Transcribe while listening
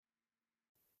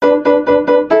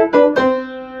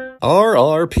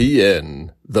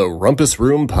RRPN, the Rumpus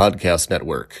Room Podcast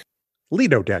Network.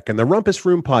 Lido Deck and the Rumpus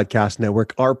Room Podcast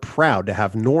Network are proud to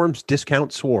have Norm's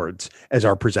Discount Swords as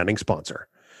our presenting sponsor.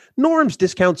 Norm's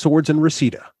Discount Swords in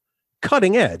Reseda.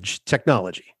 Cutting edge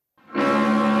technology.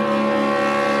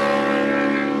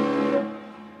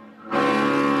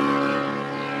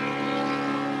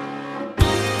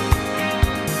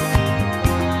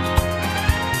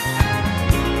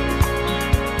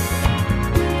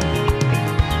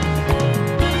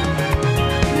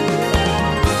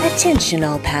 Attention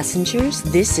all passengers,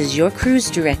 this is your cruise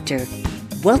director.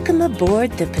 Welcome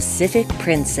aboard the Pacific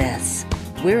Princess.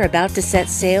 We're about to set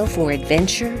sail for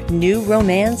adventure, new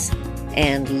romance,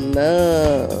 and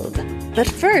love. But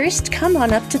first, come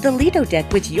on up to the Lido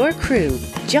Deck with your crew,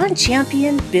 John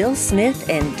Champion, Bill Smith,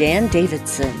 and Dan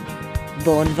Davidson.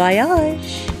 Bon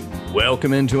voyage!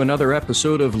 Welcome into another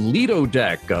episode of Lido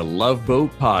Deck, a Love Boat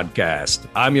podcast.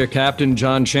 I'm your captain,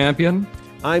 John Champion.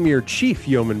 I'm your chief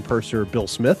yeoman purser, Bill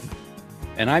Smith.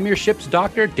 And I'm your ship's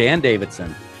doctor, Dan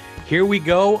Davidson. Here we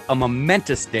go, a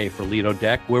momentous day for Lido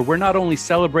Deck, where we're not only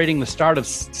celebrating the start of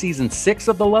season 6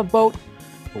 of the Love Boat,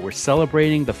 but we're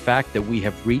celebrating the fact that we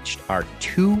have reached our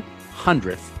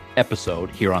 200th episode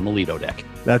here on the Lido Deck.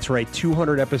 That's right,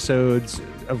 200 episodes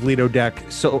of Lido Deck.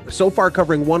 So far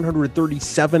covering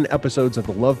 137 episodes of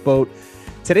the Love Boat.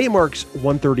 Today marks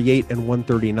 138 and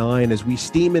 139 as we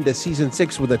steam into season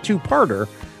 6 with a two-parter,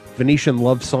 Venetian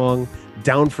Love Song,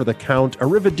 Down for the Count,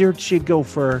 Arrivederci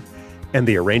Gopher, and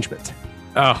The Arrangement.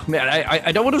 Oh, man,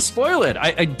 I don't want to spoil it.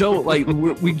 I don't, like,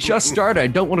 we just started. I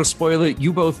don't want to spoil it.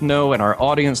 You both know, and our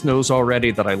audience knows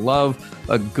already, that I love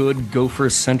a good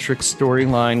Gopher-centric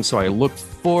storyline, so I look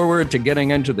forward to getting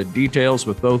into the details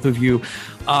with both of you.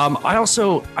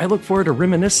 I look forward to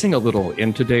reminiscing a little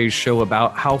in today's show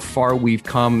about how far we've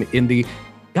come in the,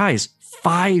 guys,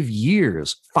 5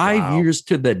 years. Five years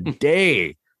to the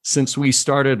day since we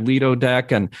started Lido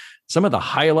Deck, and some of the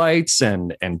highlights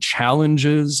and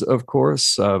challenges, of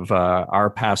course, of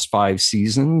our past 5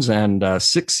 seasons and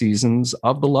 6 seasons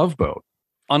of the Love Boat.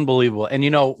 Unbelievable. And,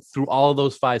 through all of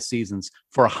those 5 seasons,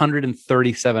 for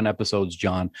 137 episodes,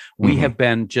 John, we have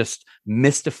been just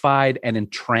mystified and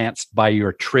entranced by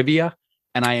your trivia.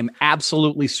 And I am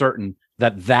absolutely certain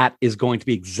that that is going to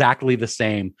be exactly the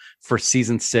same for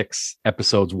season 6,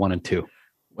 episodes 1 and 2.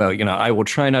 Well, I will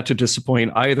try not to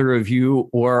disappoint either of you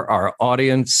or our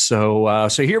audience. So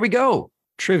here we go.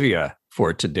 Trivia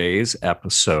for today's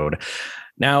episode.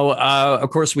 Now, of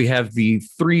course, we have the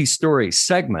 3 story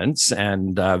segments,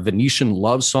 and Venetian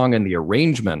Love Song and The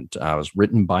Arrangement was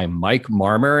written by Mike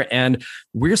Marmer. And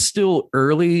we're still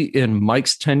early in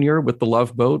Mike's tenure with the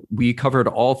Love Boat. We covered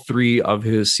all 3 of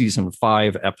his season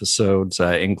 5 episodes,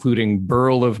 including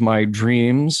Burl of My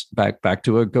Dreams. Back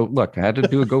to a go. Look, I had to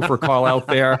do a Gopher call out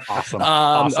there. Awesome.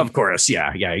 Of course.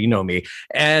 Yeah, you know me.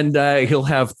 And he'll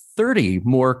have 30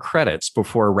 more credits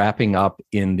before wrapping up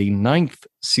in the 9th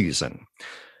season.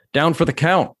 Down for the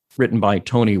Count, written by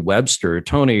Tony Webster.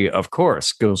 Tony, of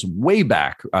course, goes way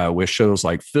back with shows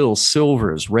like Phil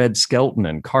Silvers, Red Skelton,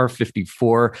 and Car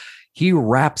 54. He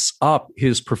wraps up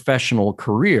his professional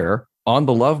career on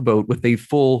the Love Boat with a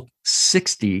full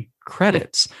 60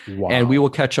 credits. Wow. And we will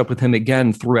catch up with him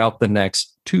again throughout the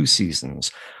next 2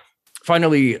 seasons.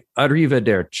 Finally,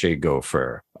 Arrivederci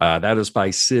Gopher. That is by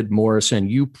Sid Morrison.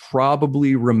 You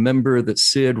probably remember that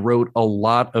Sid wrote a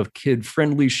lot of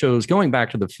kid-friendly shows going back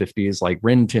to the 50s, like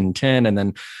Rin Tin Tin, and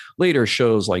then later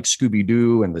shows like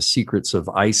Scooby-Doo and The Secrets of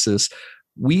Isis.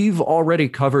 We've already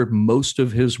covered most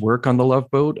of his work on the Love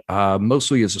Boat,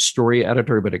 mostly as a story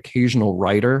editor, but occasional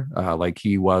writer, like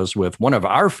he was with one of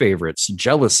our favorites,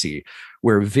 Jealousy,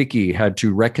 where Vicky had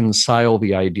to reconcile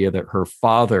the idea that her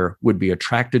father would be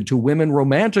attracted to women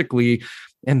romantically,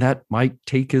 and that might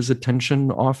take his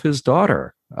attention off his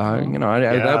daughter. That would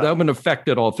have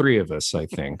affected all 3 of us, I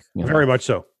think. Very much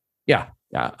so. Yeah.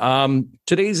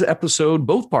 Today's episode,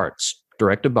 both parts,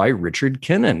 directed by Richard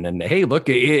Kinnan. And hey, look,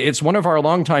 it's one of our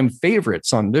longtime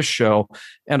favorites on this show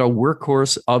and a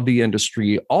workhorse of the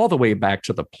industry all the way back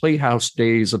to the Playhouse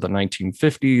days of the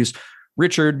 1950s.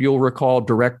 Richard, you'll recall,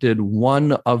 directed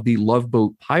one of the Love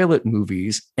Boat pilot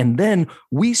movies, and then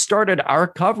we started our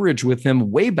coverage with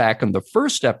him way back in the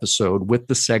first episode with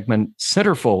the segment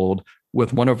Centerfold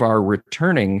with one of our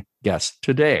returning guests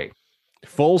today.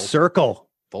 Full circle.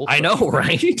 I know,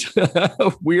 right?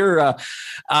 We're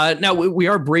now we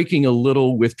are breaking a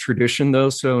little with tradition, though.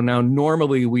 So now,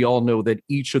 normally, we all know that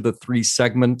each of the three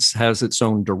segments has its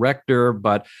own director,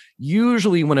 but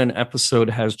usually, when an episode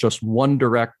has just one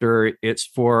director, it's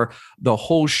for the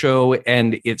whole show,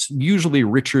 and it's usually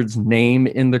Richard's name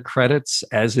in the credits,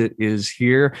 as it is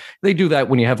here. They do that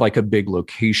when you have like a big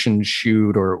location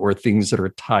shoot or things that are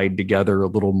tied together a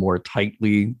little more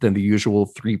tightly than the usual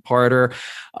three-parter.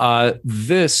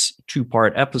 This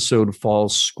two-part episode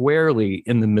falls squarely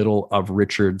in the middle of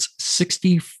Richard's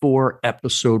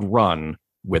 64-episode run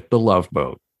with The Love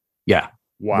Boat. Yeah,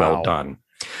 Wow. Well done.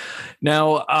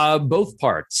 Now, both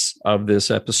parts of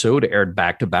this episode aired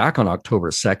back-to-back on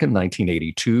October 2nd,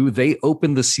 1982. They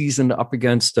opened the season up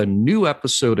against a new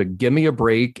episode of Gimme a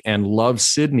Break and Love,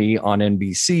 Sydney on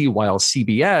NBC, while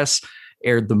CBS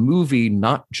aired the movie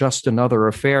Not Just Another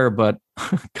Affair, but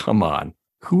come on.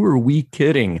 Who are we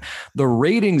kidding? The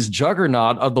ratings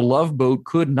juggernaut of The Love Boat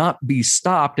could not be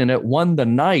stopped, and it won the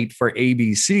night for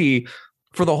ABC.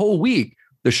 For the whole week,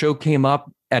 the show came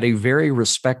up at a very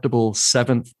respectable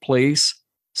 7th place.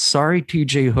 Sorry,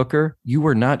 TJ Hooker, you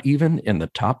were not even in the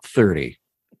top 30.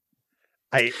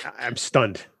 I'm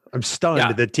stunned. I'm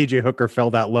stunned that TJ Hooker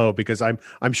fell that low, because I'm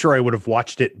sure I would have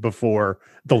watched it before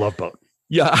The Love Boat.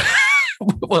 Yeah.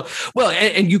 well,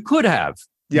 and you could have.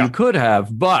 Yeah. You could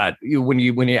have, but when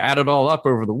you add it all up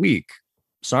over the week,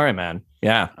 sorry, man.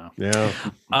 Yeah.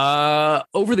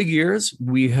 Over the years,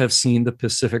 we have seen the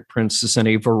Pacific Princess in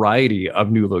a variety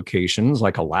of new locations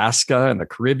like Alaska and the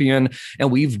Caribbean, and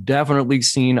we've definitely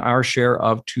seen our share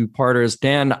of two-parters.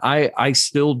 Dan, I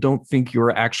still don't think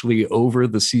you're actually over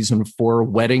the season 4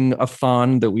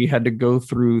 wedding-a-thon that we had to go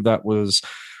through. That was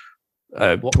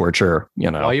torture, you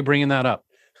know. Why are you bringing that up?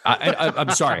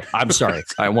 I'm sorry.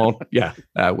 I won't. Yeah.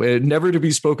 Never to be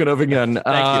spoken of again.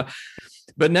 Thank you.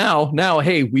 But now,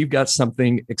 hey, we've got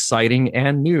something exciting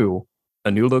and new, a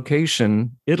new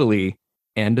location, Italy,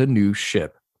 and a new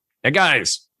ship. Now,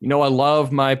 guys, you know, I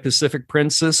love my Pacific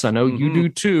Princess. I know you do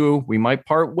too. We might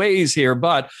part ways here,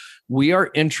 but we are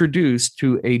introduced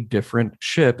to a different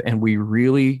ship, and we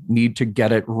really need to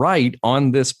get it right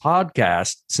on this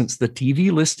podcast, since the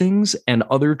TV listings and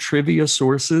other trivia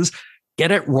sources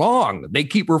get it wrong. They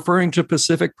keep referring to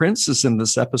Pacific Princess in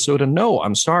this episode. And no,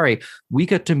 I'm sorry. We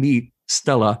get to meet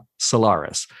Stella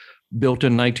Solaris. Built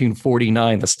in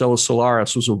 1949, the Stella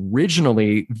Solaris was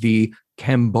originally the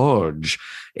Cambodge,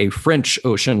 a French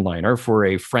ocean liner for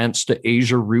a France to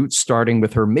Asia route, starting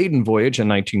with her maiden voyage in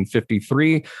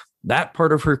 1953. That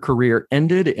part of her career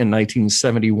ended in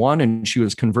 1971, and she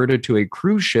was converted to a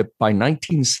cruise ship by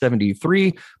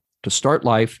 1973. To start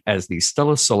life as the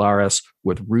Stella Solaris,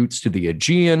 with routes to the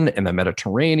Aegean and the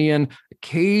Mediterranean,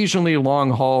 occasionally long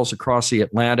hauls across the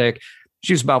Atlantic.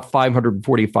 She's about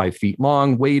 545 feet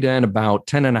long, weighed in about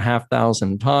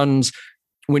 10,500 tons.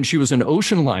 When she was an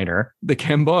ocean liner, the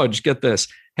Cambodge, get this,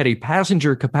 had a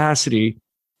passenger capacity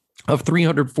of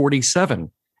 347.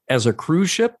 As a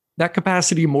cruise ship, that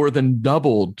capacity more than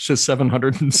doubled to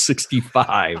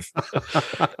 765.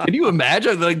 Can you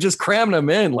imagine? Like, just cramming them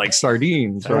in like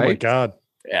sardines, right? Oh my God.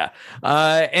 Yeah.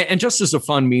 And just as a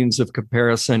fun means of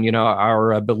comparison, you know,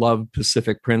 our beloved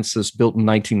Pacific Princess, built in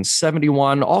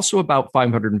 1971, also about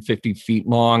 550 feet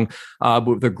long,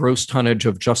 with a gross tonnage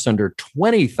of just under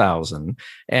 20,000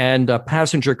 and a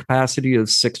passenger capacity of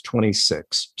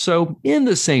 626. So in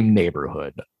the same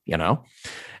neighborhood, you know.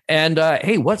 And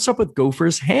hey, what's up with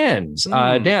Gopher's hands?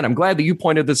 Dan, I'm glad that you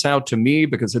pointed this out to me,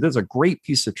 because it is a great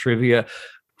piece of trivia.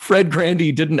 Fred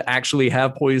Grandy didn't actually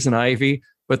have poison ivy,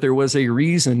 but there was a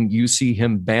reason you see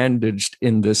him bandaged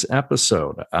in this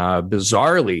episode.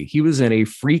 Bizarrely, he was in a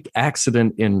freak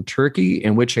accident in Turkey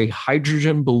in which a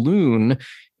hydrogen balloon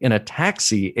in a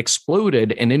taxi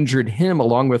exploded and injured him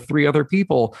along with 3 other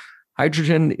people.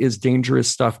 Hydrogen is dangerous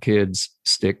stuff, kids.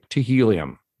 Stick to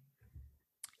helium.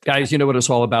 Guys, you know what it's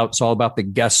all about. It's all about the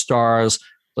guest stars.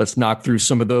 Let's knock through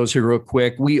some of those here real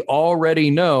quick. We already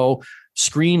know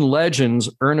screen legends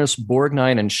Ernest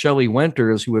Borgnine and Shelley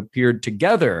Winters, who appeared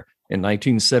together in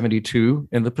 1972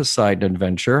 in The Poseidon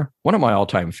Adventure, one of my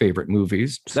all-time favorite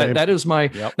movies. That's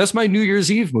my New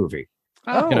Year's Eve movie.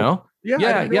 Oh, you know?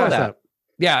 Yeah. That.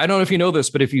 Yeah, I don't know if you know this,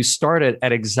 but if you start it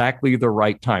at exactly the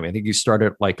right time, I think you start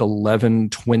at like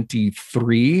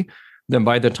 11:23. Then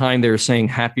by the time they're saying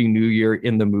Happy New Year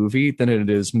in the movie, then it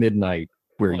is midnight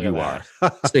where you are.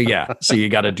 So you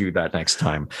got to do that next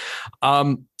time.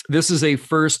 This is a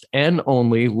first and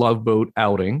only Love Boat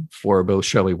outing for both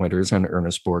Shelley Winters and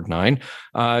Ernest Borgnine.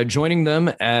 Joining them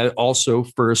also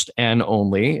first and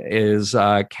only is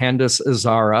Candace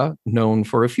Azara, known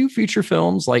for a few feature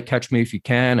films like Catch Me If You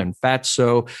Can and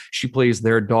Fatso. She plays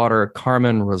their daughter,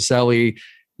 Carmen Roselli.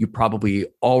 You probably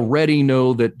already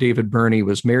know that David Burney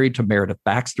was married to Meredith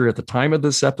Baxter at the time of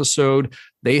this episode.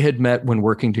 They had met when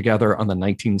working together on the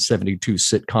 1972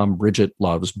 sitcom Bridget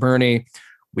Loves Bernie.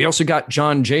 We also got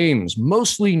John James,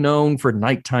 mostly known for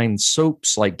nighttime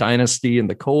soaps like Dynasty and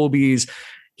The Colbys.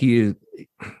 He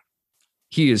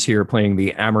is here playing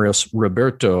the amorous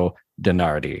Roberto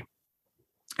Denardi.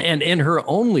 And in her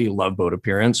only Love Boat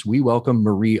appearance, we welcome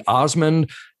Marie Osmond,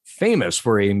 famous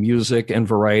for a music and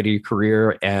variety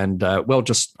career, and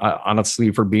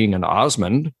honestly for being an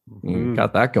Osmond. You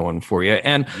got that going for you.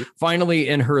 And finally,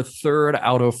 in her third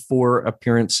out of 4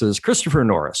 appearances, Christopher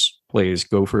Norris plays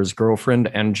Gopher's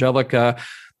girlfriend, Angelica.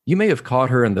 You may have caught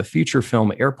her in the feature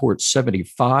film Airport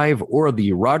 75 or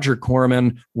the Roger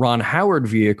Corman, Ron Howard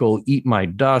vehicle, Eat My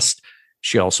Dust.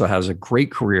 She also has a great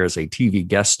career as a TV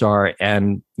guest star.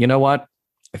 And you know what?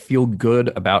 I feel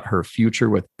good about her future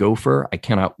with Gopher. I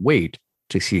cannot wait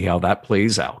to see how that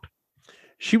plays out.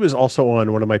 She was also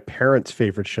on one of my parents'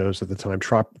 favorite shows at the time,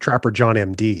 Trapper John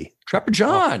MD. Trapper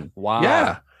John. Oh, wow.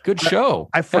 Yeah. Good show.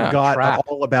 I forgot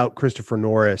all about Christopher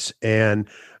Norris, and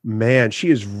man,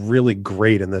 she is really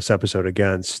great in this episode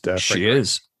against. She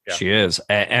is.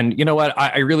 And you know what?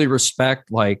 I really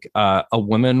respect like a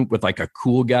woman with like a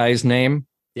cool guy's name.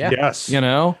 Yeah. Yes. You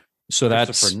know, so that's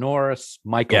Christopher Norris,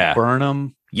 Michael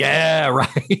Burnham. Yeah, right.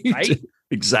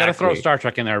 Exactly. Got to throw Star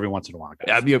Trek in there every once in a while,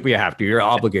 guys. Yeah, we have to. You're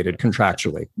obligated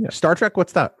contractually. Yeah. Star Trek.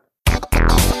 What's that?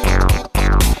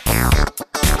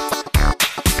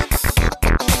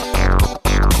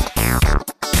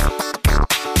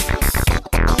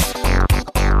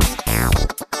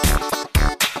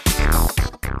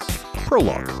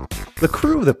 Prologue. The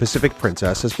crew of the Pacific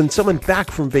Princess has been summoned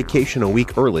back from vacation a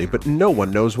week early, but no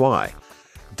one knows why.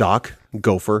 Doc,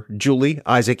 Gopher, Julie,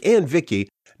 Isaac, and Vicky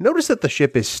notice that the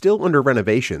ship is still under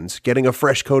renovations, getting a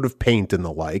fresh coat of paint and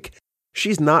the like.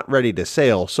 She's not ready to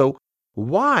sail, so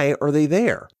why are they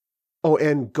there? Oh,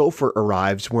 and Gopher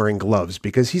arrives wearing gloves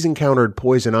because he's encountered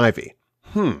poison ivy.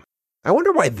 I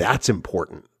wonder why that's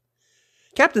important.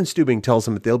 Captain Stubing tells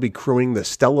them that they'll be crewing the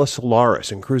Stella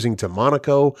Solaris and cruising to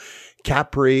Monaco,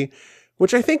 Capri,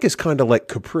 which I think is kind of like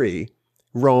Capri,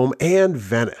 Rome, and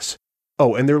Venice.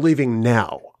 Oh, and they're leaving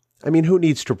now. I mean, who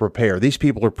needs to prepare? These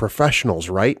people are professionals,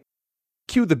 right?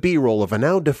 Cue the B-roll of a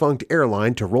now-defunct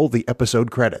airline to roll the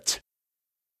episode credits.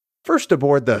 First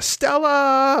aboard the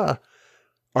Stella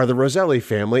are the Roselli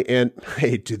family, and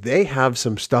hey, do they have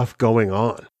some stuff going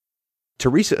on.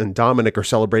 Teresa and Dominic are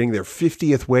celebrating their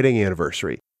 50th wedding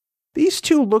anniversary. These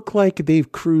two look like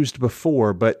they've cruised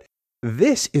before, but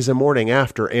this is a morning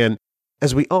after, and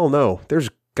as we all know, there's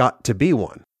got to be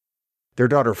one. Their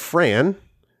daughter Fran,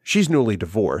 she's newly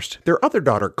divorced, their other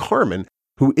daughter Carmen,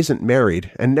 who isn't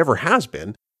married and never has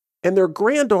been, and their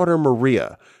granddaughter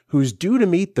Maria, who's due to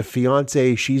meet the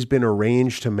fiancé she's been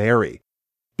arranged to marry.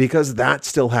 Because that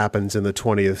still happens in the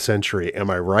 20th century,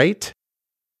 am I right?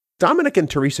 Dominic and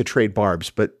Teresa trade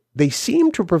barbs, but they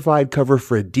seem to provide cover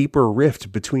for a deeper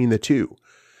rift between the two.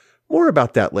 More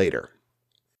about that later.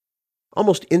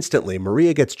 Almost instantly,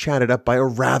 Maria gets chatted up by a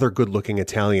rather good-looking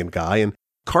Italian guy, and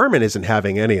Carmen isn't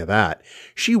having any of that.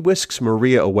 She whisks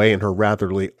Maria away in her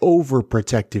ratherly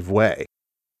overprotective way.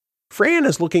 Fran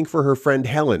is looking for her friend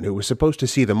Helen, who was supposed to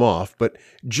see them off, but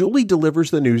Julie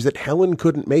delivers the news that Helen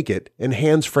couldn't make it and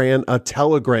hands Fran a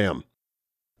telegram.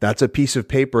 That's a piece of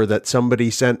paper that somebody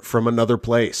sent from another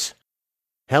place.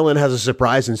 Helen has a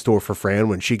surprise in store for Fran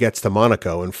when she gets to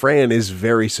Monaco, and Fran is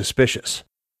very suspicious.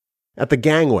 At the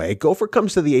gangway, Gopher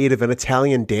comes to the aid of an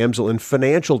Italian damsel in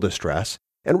financial distress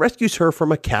and rescues her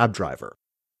from a cab driver.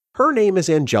 Her name is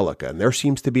Angelica, and there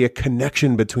seems to be a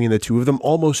connection between the two of them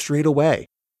almost straight away.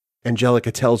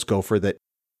 Angelica tells Gopher that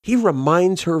he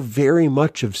reminds her very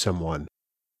much of someone.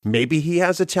 Maybe he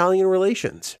has Italian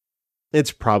relations.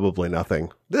 It's probably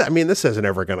nothing. I mean, this isn't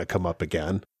ever going to come up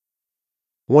again.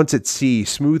 Once at sea,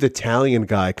 smooth Italian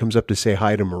guy comes up to say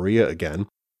hi to Maria again.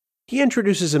 He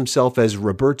introduces himself as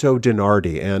Roberto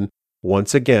Denardi, and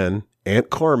once again, Aunt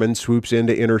Carmen swoops in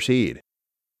to intercede.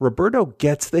 Roberto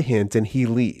gets the hint and he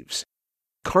leaves.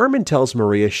 Carmen tells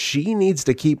Maria she needs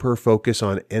to keep her focus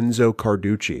on Enzo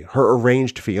Carducci, her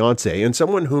arranged fiancé, and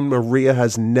someone whom Maria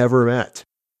has never met.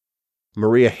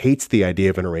 Maria hates the idea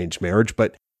of an arranged marriage,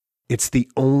 but it's the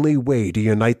only way to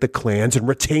unite the clans and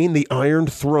retain the Iron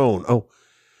Throne. Oh,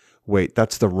 wait,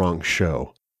 that's the wrong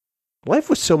show. Life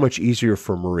was so much easier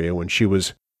for Maria when she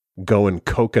was going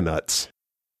coconuts.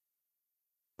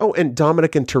 Oh, and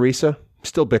Dominic and Teresa,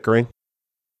 still bickering.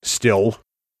 Still.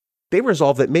 They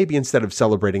resolve that maybe instead of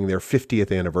celebrating their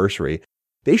 50th anniversary,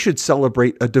 they should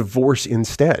celebrate a divorce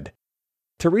instead.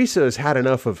 Teresa has had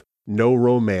enough of no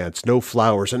romance, no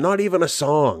flowers, and not even a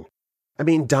song. I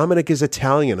mean, Dominic is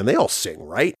Italian and they all sing,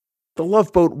 right? The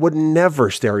Love Boat would never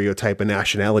stereotype a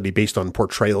nationality based on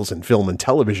portrayals in film and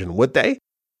television, would they?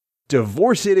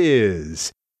 Divorce it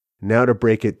is. Now to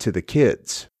break it to the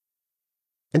kids.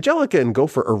 Angelica and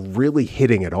Gopher are really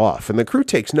hitting it off, and the crew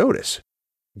takes notice.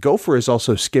 Gopher is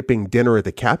also skipping dinner at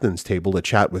the captain's table to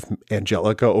chat with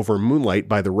Angelica over moonlight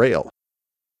by the rail.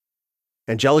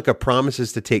 Angelica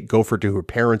promises to take Gopher to her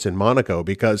parents in Monaco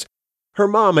because her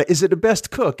mama is the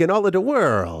best cook in all of the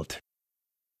world.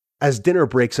 As dinner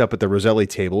breaks up at the Roselli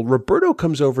table, Roberto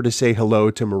comes over to say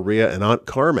hello to Maria and Aunt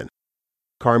Carmen.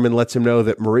 Carmen lets him know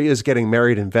that Maria is getting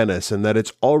married in Venice and that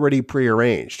it's already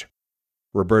prearranged.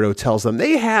 Roberto tells them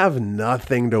they have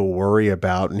nothing to worry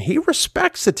about, and he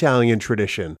respects Italian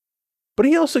tradition. But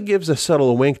he also gives a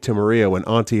subtle wink to Maria when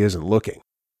Auntie isn't looking.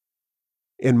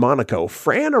 In Monaco,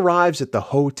 Fran arrives at the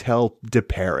Hotel de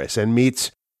Paris and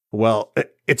meets, well,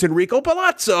 it's Enrico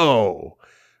Palazzo!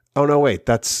 Oh no, wait,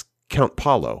 that's Count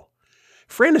Paolo.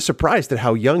 Fran is surprised at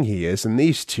how young he is, and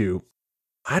these two,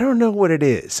 I don't know what it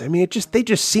is. I mean, they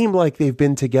just seem like they've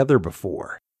been together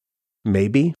before.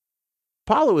 Maybe.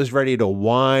 Paolo is ready to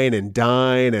wine and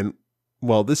dine and,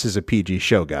 well, this is a PG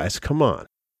show, guys. Come on.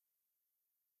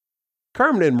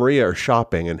 Carmen and Maria are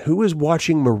shopping, and who is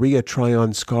watching Maria try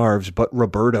on scarves but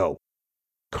Roberto?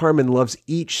 Carmen loves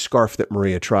each scarf that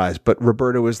Maria tries, but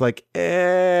Roberto is like,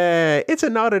 it's a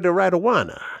nada de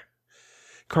Raduana.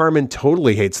 Carmen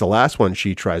totally hates the last one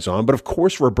she tries on, but of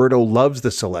course Roberto loves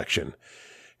the selection.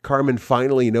 Carmen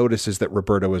finally notices that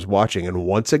Roberto is watching, and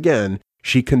once again,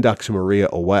 she conducts Maria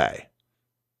away.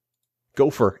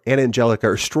 Gopher and Angelica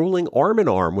are strolling arm in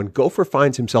arm when Gopher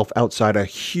finds himself outside a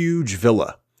huge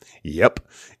villa. Yep,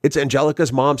 it's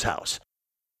Angelica's mom's house.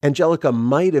 Angelica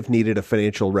might have needed a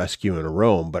financial rescue in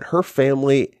Rome, but her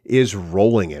family is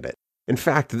rolling in it. In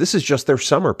fact, this is just their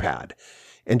summer pad.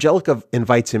 Angelica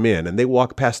invites him in, and they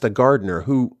walk past a gardener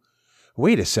who,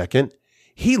 wait a second,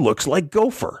 he looks like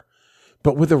Gopher,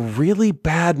 but with a really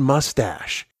bad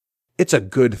mustache. It's a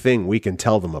good thing we can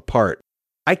tell them apart.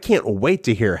 I can't wait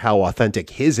to hear how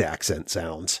authentic his accent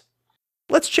sounds.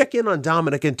 Let's check in on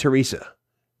Dominic and Teresa.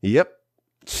 Yep,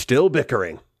 still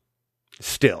bickering.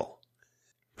 Still.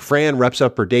 Fran wraps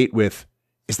up her date with,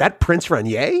 is that Prince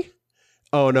Rainier?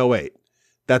 Oh, no, wait.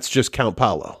 That's just Count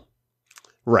Paolo.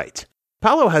 Right.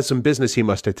 Paolo has some business he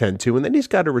must attend to, and then he's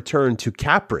got to return to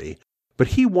Capri, but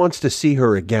he wants to see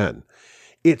her again.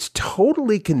 It's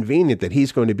totally convenient that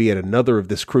he's going to be at another of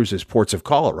this cruise's ports of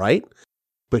call, right?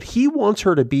 But he wants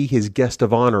her to be his guest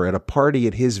of honor at a party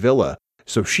at his villa,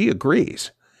 so she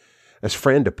agrees. As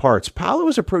Fran departs, Paolo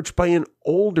is approached by an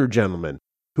older gentleman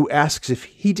who asks if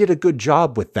he did a good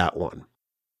job with that one.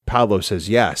 Paolo says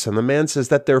yes, and the man says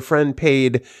that their friend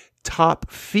paid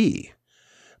top fee.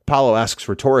 Paolo asks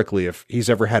rhetorically if he's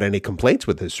ever had any complaints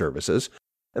with his services,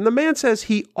 and the man says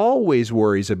he always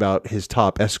worries about his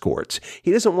top escorts.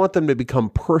 He doesn't want them to become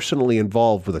personally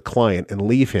involved with a client and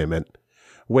leave him and...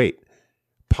 Wait,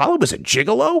 Paolo is a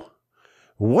gigolo?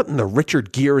 What in the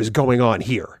Richard Gere is going on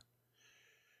here?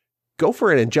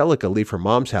 Gopher and Angelica leave her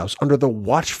mom's house under the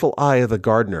watchful eye of the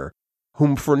gardener,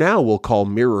 whom for now we'll call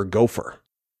Mirror Gopher.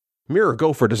 Mirror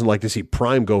Gopher doesn't like to see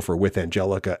Prime Gopher with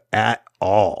Angelica at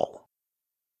all.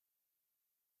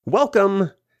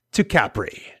 Welcome to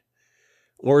Capri,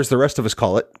 or as the rest of us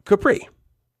call it, Capri.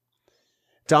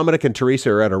 Dominic and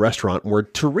Teresa are at a restaurant where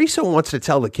Teresa wants to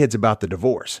tell the kids about the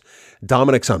divorce.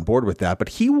 Dominic's on board with that, but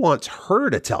he wants her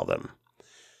to tell them.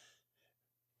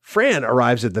 Fran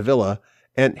arrives at the villa,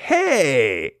 and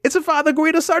hey, it's a Father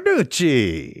Guido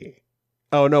Sarducci.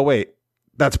 Oh, no, wait.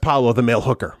 That's Paolo, the male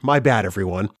hooker. My bad,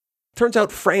 everyone. Turns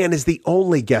out Fran is the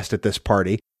only guest at this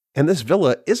party, and this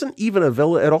villa isn't even a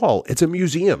villa at all. It's a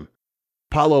museum.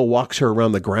 Paolo walks her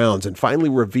around the grounds and finally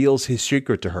reveals his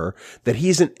secret to her, that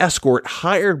he's an escort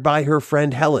hired by her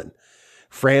friend Helen.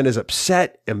 Fran is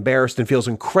upset, embarrassed, and feels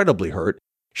incredibly hurt.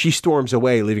 She storms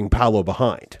away, leaving Paolo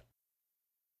behind.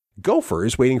 Gopher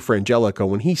is waiting for Angelica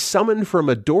when he's summoned from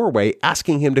a doorway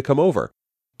asking him to come over.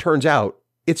 Turns out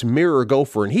it's Mirror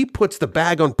Gopher, and he puts the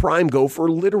bag on Prime Gopher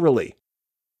literally.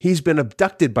 He's been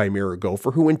abducted by Mirror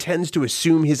Gopher, who intends to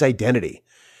assume his identity.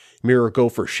 Mirror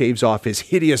Gopher shaves off his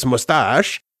hideous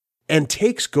mustache and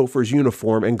takes Gopher's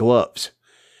uniform and gloves.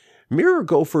 Mirror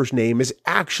Gopher's name is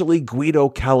actually Guido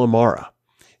Calamara.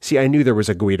 See, I knew there was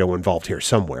a Guido involved here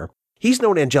somewhere. He's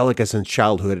known Angelica since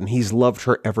childhood, and he's loved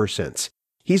her ever since.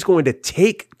 He's going to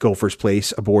take Gopher's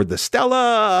place aboard the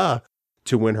Stella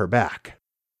to win her back.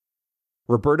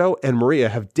 Roberto and Maria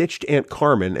have ditched Aunt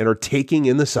Carmen and are taking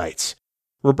in the sights.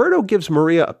 Roberto gives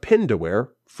Maria a pin to wear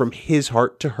from his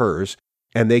heart to hers,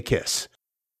 and they kiss.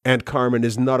 Aunt Carmen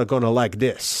is not gonna like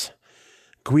this.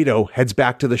 Guido heads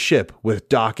back to the ship with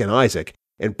Doc and Isaac,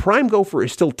 and Prime Gopher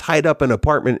is still tied up in an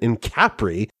apartment in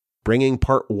Capri, bringing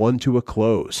part 1 to a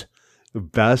close.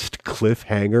 Best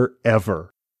cliffhanger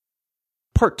ever.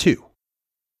 Part 2.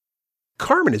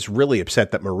 Carmen is really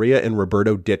upset that Maria and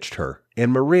Roberto ditched her,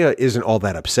 and Maria isn't all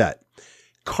that upset.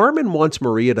 Carmen wants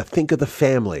Maria to think of the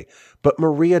family, but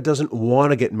Maria doesn't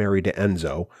want to get married to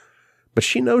Enzo. But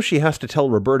she knows she has to tell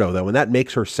Roberto, though, and that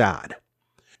makes her sad.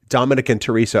 Dominic and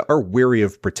Teresa are weary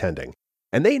of pretending,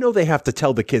 and they know they have to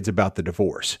tell the kids about the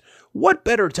divorce. What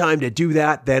better time to do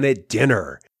that than at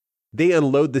dinner? They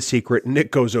unload the secret, and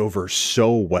it goes over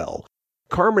so well.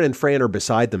 Carmen and Fran are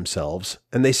beside themselves,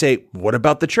 and they say, "What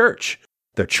about the church?"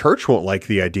 The church won't like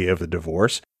the idea of the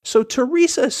divorce, so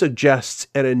Teresa suggests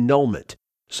an annulment,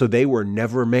 so they were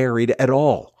never married at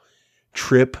all.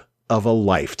 Trip of a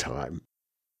lifetime.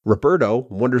 Roberto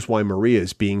wonders why Maria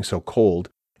is being so cold,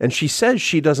 and she says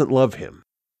she doesn't love him.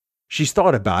 She's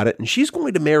thought about it, and she's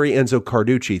going to marry Enzo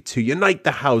Carducci to unite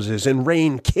the houses and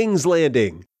reign King's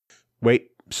Landing. Wait,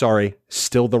 sorry,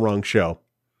 still the wrong show.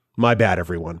 My bad,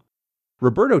 everyone.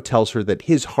 Roberto tells her that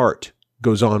his heart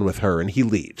goes on with her, and he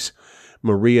leaves.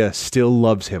 Maria still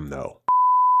loves him, though.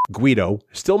 Guido,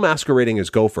 still masquerading as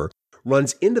Gopher,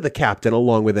 runs into the captain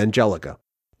along with Angelica.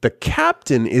 The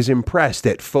captain is impressed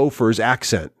at Fofer's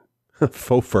accent.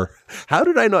 Fofer, how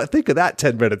did I not think of that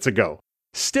 10 minutes ago?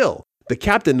 Still, the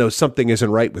captain knows something isn't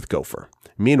right with Gopher.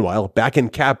 Meanwhile, back in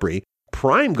Capri,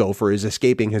 Prime Gopher is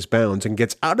escaping his bounds and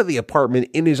gets out of the apartment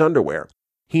in his underwear.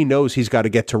 He knows he's got to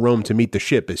get to Rome to meet the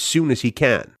ship as soon as he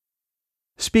can.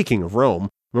 Speaking of Rome,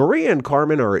 Maria and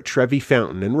Carmen are at Trevi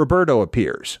Fountain and Roberto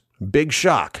appears. Big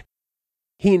shock.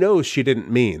 He knows she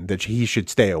didn't mean that he should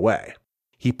stay away.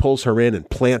 He pulls her in and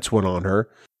plants one on her.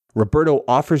 Roberto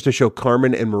offers to show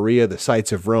Carmen and Maria the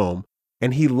sights of Rome,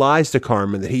 and he lies to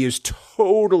Carmen that he is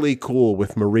totally cool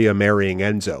with Maria marrying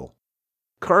Enzo.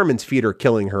 Carmen's feet are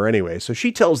killing her anyway, so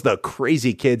she tells the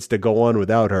crazy kids to go on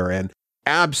without her, and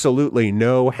absolutely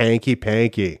no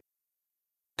hanky-panky.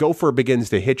 Gopher begins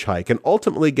to hitchhike and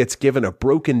ultimately gets given a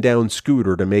broken-down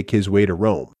scooter to make his way to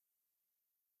Rome.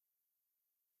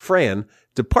 Fran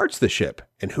departs the ship,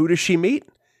 and who does she meet?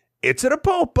 It's a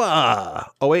Pope! Oh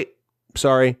wait,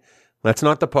 sorry, that's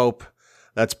not the Pope.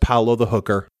 That's Paolo the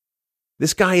hooker.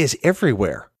 This guy is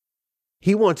everywhere.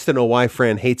 He wants to know why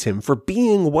Fran hates him for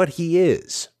being what he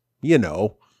is. You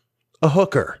know, a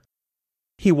hooker.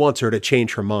 He wants her to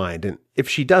change her mind, and if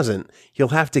she doesn't, he'll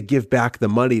have to give back the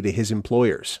money to his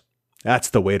employers. That's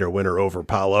the way to win her over,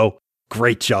 Paolo.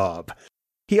 Great job.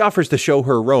 He offers to show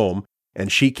her Rome,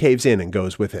 and she caves in and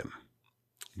goes with him.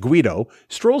 Guido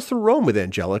strolls through Rome with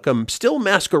Angelica, still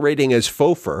masquerading as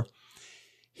Fofer.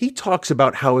 He talks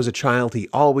about how as a child he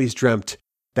always dreamt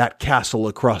that castle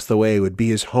across the way would be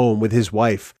his home with his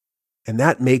wife, and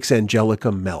that makes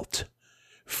Angelica melt.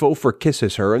 Fofer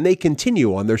kisses her, and they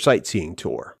continue on their sightseeing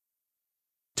tour.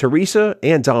 Teresa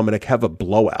and Dominic have a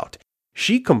blowout.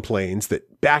 She complains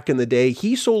that back in the day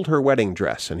he sold her wedding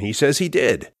dress, and he says he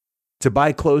did, to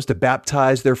buy clothes to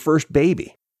baptize their first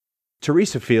baby.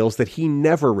 Teresa feels that he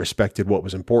never respected what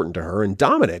was important to her, and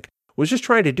Dominic was just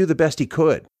trying to do the best he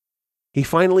could. He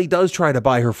finally does try to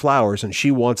buy her flowers, and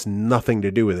she wants nothing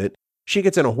to do with it. She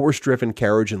gets in a horse-driven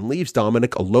carriage and leaves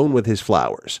Dominic alone with his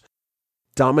flowers.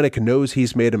 Dominic knows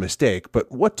he's made a mistake,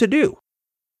 but what to do?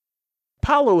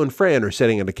 Paolo and Fran are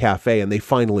sitting at a cafe and they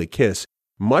finally kiss,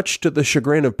 much to the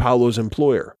chagrin of Paolo's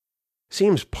employer.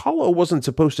 Seems Paolo wasn't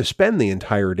supposed to spend the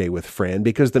entire day with Fran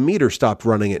because the meter stopped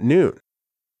running at noon.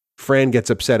 Fran gets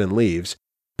upset and leaves.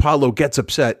 Paolo gets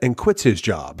upset and quits his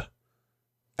job.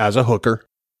 As a hooker.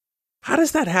 How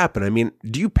does that happen? I mean,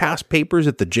 do you pass papers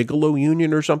at the Gigolo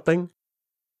Union or something?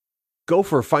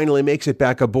 Gopher finally makes it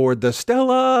back aboard the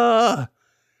Stella.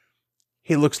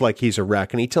 He looks like he's a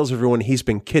wreck, and he tells everyone he's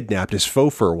been kidnapped as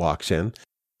Fofer walks in.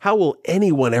 How will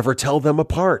anyone ever tell them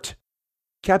apart?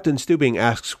 Captain Stubing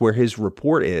asks where his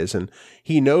report is, and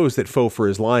he knows that Fofer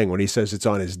is lying when he says it's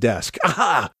on his desk.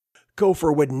 Aha!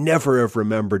 Gopher would never have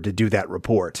remembered to do that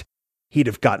report. He'd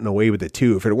have gotten away with it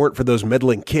too if it weren't for those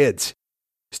meddling kids.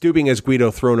 Stubing has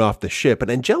Guido thrown off the ship, and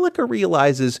Angelica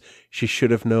realizes she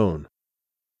should have known.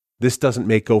 This doesn't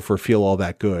make Gopher feel all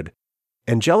that good.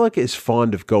 Angelica is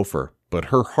fond of Gopher, but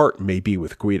her heart may be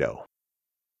with Guido.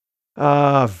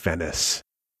 Ah, Venice.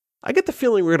 I get the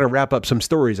feeling we're going to wrap up some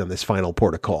stories on this final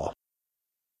port of call.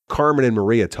 Carmen and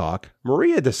Maria talk.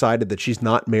 Maria decided that she's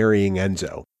not marrying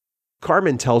Enzo.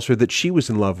 Carmen tells her that she was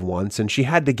in love once and she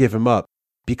had to give him up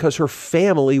because her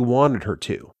family wanted her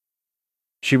to.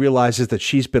 She realizes that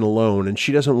she's been alone and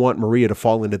she doesn't want Maria to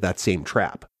fall into that same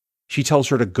trap. She tells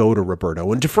her to go to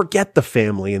Roberto and to forget the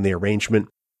family and the arrangement,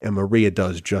 and Maria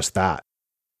does just that.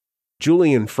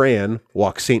 Julie and Fran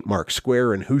walk St. Mark's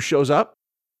Square, and who shows up?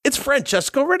 It's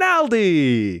Francesco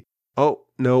Rinaldi! Oh,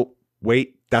 no,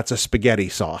 wait, that's a spaghetti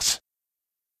sauce.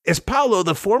 It's Paolo,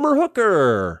 the former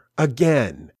hooker!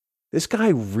 Again. This guy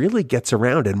really gets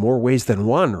around in more ways than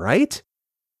one, right?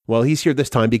 Well, he's here this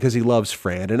time because he loves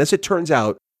Fran, and as it turns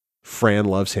out, Fran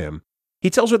loves him. He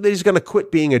tells her that he's going to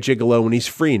quit being a gigolo and he's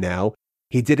free now.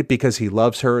 He did it because he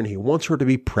loves her and he wants her to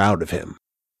be proud of him.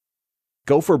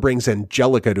 Gopher brings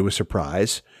Angelica to a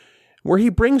surprise, where he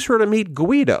brings her to meet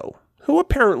Guido, who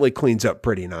apparently cleans up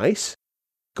pretty nice.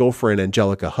 Gopher and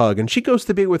Angelica hug, and she goes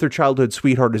to be with her childhood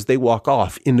sweetheart as they walk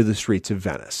off into the streets of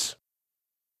Venice.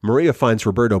 Maria finds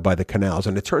Roberto by the canals,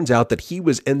 and it turns out that he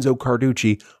was Enzo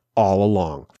Carducci all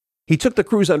along. He took the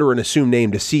cruise under an assumed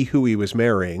name to see who he was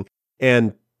marrying,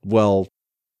 and, well,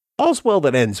 all's well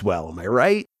that ends well, am I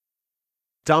right?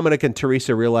 Dominic and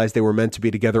Teresa realize they were meant to be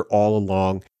together all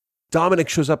along. Dominic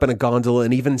shows up in a gondola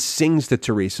and even sings to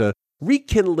Teresa,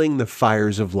 rekindling the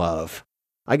fires of love.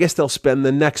 I guess they'll spend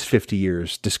the next 50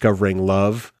 years discovering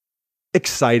love,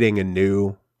 exciting and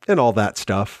new, and all that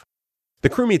stuff. The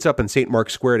crew meets up in St.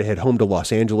 Mark's Square to head home to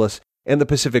Los Angeles and the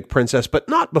Pacific Princess, but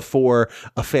not before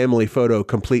a family photo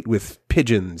complete with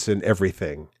pigeons and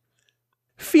everything.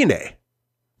 Fine.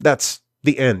 That's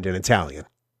the end in Italian.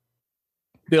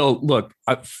 Bill, look,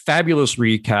 a fabulous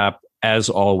recap. As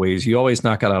always, you always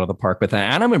knock it out of the park with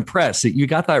that. And I'm impressed that you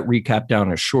got that recap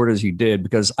down as short as you did,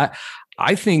 because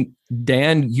I think,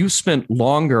 Dan, you spent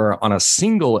longer on a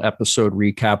single episode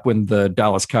recap when the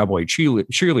Dallas Cowboy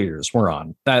cheerleaders were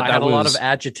on. I had a lot of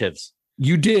adjectives.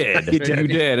 You did. You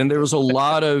did. And there was a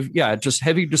lot of, just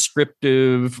heavy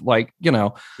descriptive,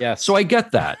 Yes. So I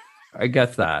get that.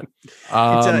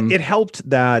 It helped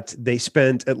that they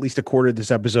spent at least a quarter of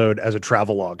this episode as a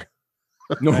travelogue.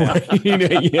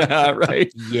 Yeah,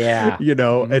 right. Yeah.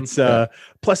 It's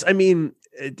plus, I mean,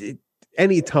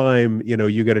 anytime,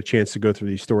 you get a chance to go through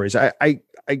these stories, I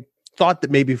thought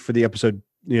that maybe for the episode,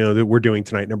 that we're doing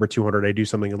tonight, number 200, I do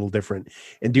something a little different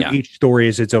and do each story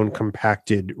as its own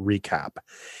compacted recap.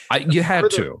 You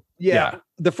had to. Yeah.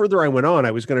 The further I went on,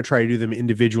 I was going to try to do them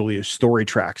individually as story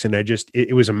tracks. And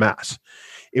it was a mess.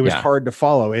 It was hard to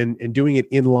follow, and doing it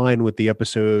in line with the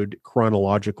episode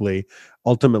chronologically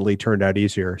ultimately turned out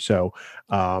easier. So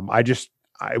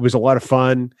it was a lot of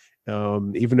fun.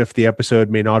 Even if the episode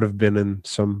may not have been in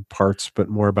some parts, but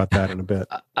more about that in a bit.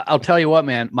 I'll tell you what,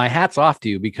 man, my hat's off to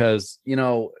you because,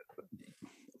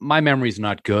 my memory's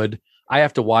not good. I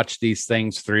have to watch these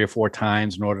things 3 or 4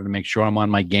 times in order to make sure I'm on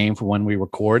my game for when we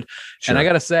record. Sure. And I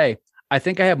got to say, I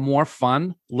think I have more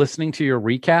fun listening to your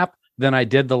recap than I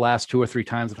did the last 2 or 3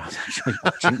 times that I was actually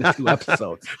watching the 2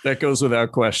 episodes. That goes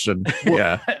without question.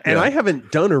 And I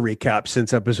haven't done a recap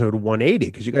since episode 180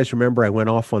 because you guys remember I went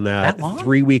off on that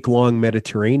 3-week-long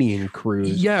Mediterranean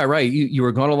cruise. Yeah, right. You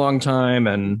were gone a long time,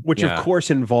 and which of course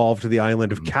involved the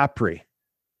island of Capri.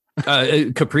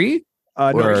 Capri?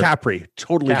 No, Capri.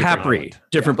 Totally Capri.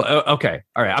 Different. Okay.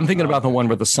 All right. I'm thinking about the one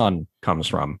where the sun comes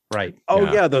from. Right.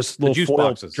 Oh yeah, those little juice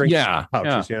boxes.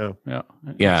 Pouches.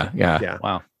 Yeah.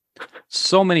 Wow.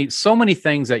 So many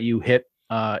things that you hit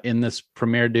in this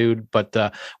premiere, dude. But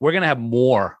we're gonna have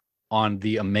more on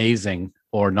the amazing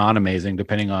or non-amazing,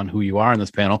 depending on who you are in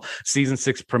this panel, season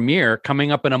 6 premiere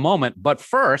coming up in a moment. But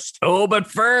first,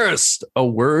 a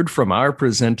word from our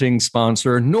presenting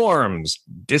sponsor, Norms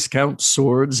Discount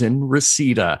Swords in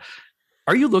Reseda.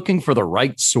 Are you looking for the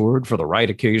right sword for the right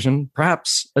occasion?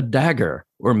 Perhaps a dagger,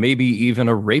 or maybe even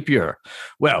a rapier?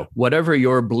 Well, whatever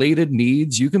your bladed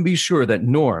needs, you can be sure that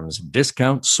Norms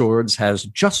Discount Swords has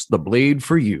just the blade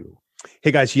for you.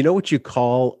 Hey guys, you know what you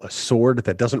call a sword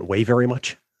that doesn't weigh very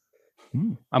much?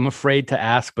 I'm afraid to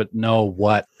ask, but no,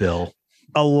 what, Bill?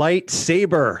 A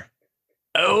lightsaber.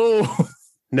 Oh,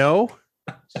 no.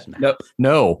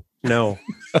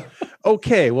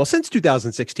 Okay, well, since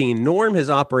 2016, Norm has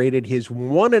operated his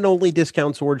one and only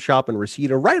discount sword shop in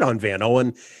Reseda right on Van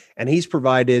Owen, and he's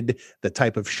provided the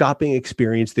type of shopping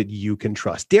experience that you can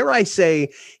trust. Dare I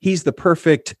say, he's the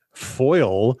perfect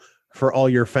foil for all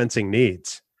your fencing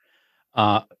needs.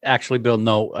 Actually, Bill,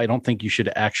 no, I don't think you should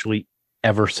actually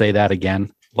ever say that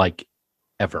again, like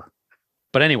ever.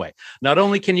 But anyway, not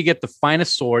only can you get the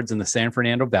finest swords in the San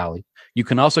Fernando Valley, you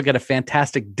can also get a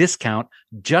fantastic discount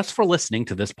just for listening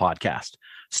to this podcast.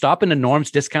 Stop into Norm's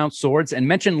Discount Swords and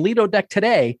mention Lido Deck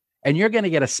today, and you're going to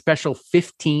get a special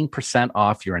 15%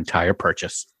 off your entire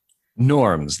purchase.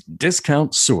 Norm's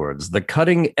Discount Swords, the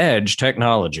cutting edge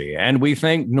technology. And we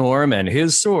thank Norm and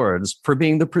his swords for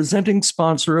being the presenting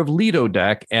sponsor of Lido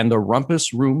Deck and the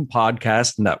Rumpus Room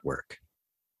Podcast Network.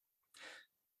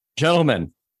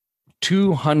 Gentlemen,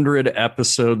 200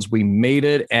 episodes. We made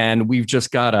it, and we've just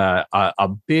got a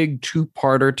big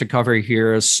two-parter to cover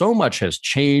here. So much has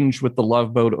changed with the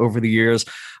Love Boat over the years.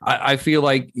 I feel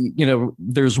like,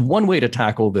 there's one way to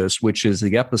tackle this, which is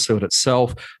the episode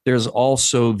itself. There's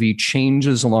also the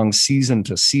changes along season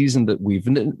to season that we've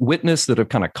witnessed that have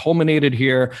kind of culminated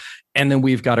here. And then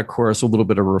we've got, of course, a little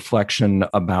bit of reflection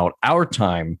about our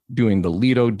time doing the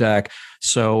Lido Deck.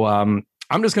 So,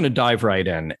 I'm just going to dive right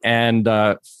in. And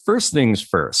first things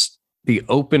first, the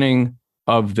opening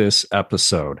of this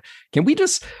episode. Can we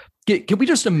just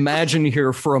imagine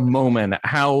here for a moment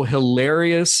how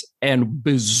hilarious and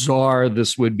bizarre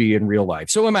this would be in real life?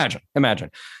 So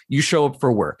imagine you show up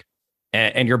for work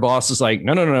and your boss is like,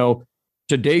 no.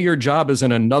 Today your job is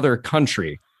in another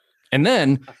country. And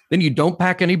then you don't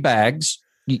pack any bags.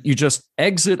 You just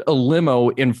exit a limo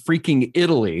in freaking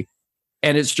Italy.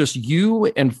 And it's just you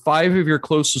and 5 of your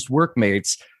closest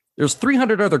workmates. There's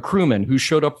 300 other crewmen who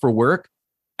showed up for work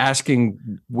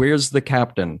asking, where's the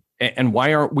captain? And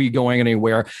why aren't we going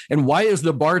anywhere? And why is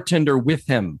the bartender with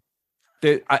him?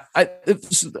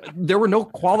 There were no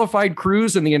qualified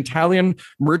crews in the Italian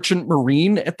Merchant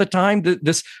Marine at the time.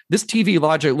 This TV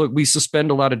logic, look, we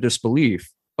suspend a lot of disbelief,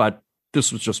 but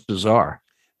this was just bizarre.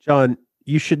 John,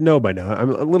 you should know by now. I'm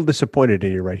a little disappointed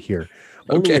in you right here.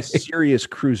 Only a serious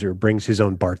cruiser brings his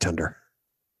own bartender.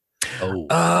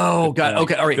 Oh, God.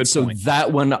 Okay. All right. Good so point.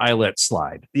 That one I let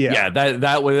slide. Yeah.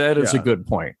 That is a good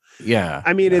point. Yeah.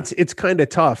 I mean, it's kind of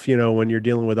tough, when you're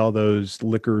dealing with all those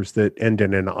liquors that end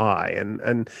in an I.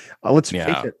 And let's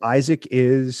face it, Isaac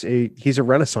he's a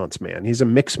Renaissance man. He's a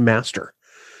mix master.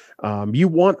 You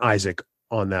want Isaac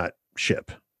on that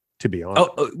ship, to be honest.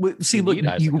 Look,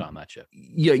 Isaac on that ship.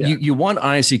 Yeah. You want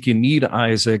Isaac, you need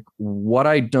Isaac. What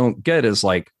I don't get is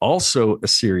also a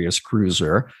serious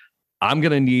cruiser. I'm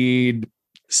going to need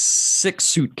 6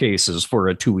 suitcases for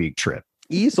a 2-week trip.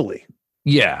 Easily.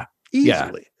 Yeah.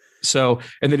 Easily. Yeah. So,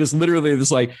 and they just literally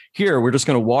here, we're just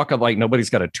going to walk up like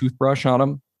nobody's got a toothbrush on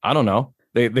them. I don't know.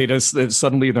 They just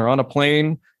suddenly they're on a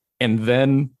plane and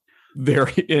then they're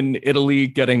in Italy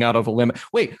getting out of a limo.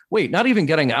 Wait, not even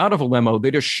getting out of a limo.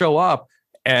 They just show up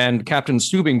and Captain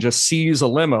Stubing just sees a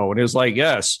limo and is like,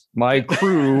 yes, my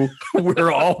crew,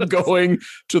 we're all going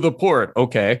to the port.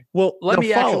 Okay. Well, let me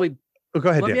go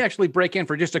ahead. Let me actually break in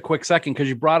for just a quick second because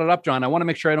you brought it up, John. I want to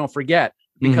make sure I don't forget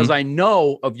because I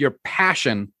know of your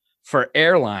passion for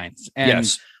airlines and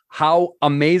how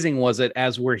amazing was it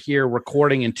as we're here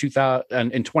recording in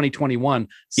 2021,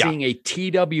 seeing a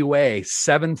TWA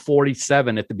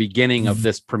 747 at the beginning of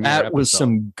this premiere That episode. was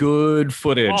some good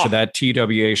footage of that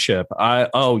TWA ship.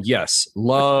 Yes.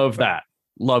 Love that.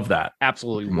 Love that.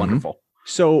 Absolutely wonderful.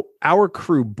 So our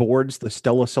crew boards the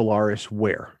Stella Solaris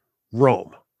where?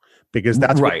 Rome. Because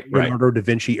that's what Leonardo da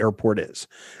Vinci Airport is.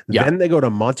 Yeah. Then they go to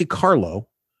Monte Carlo,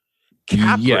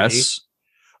 Capri,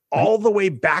 all the way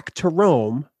back to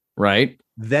Rome, right?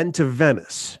 Then to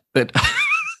Venice. But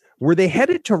were they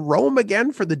headed to Rome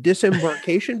again for the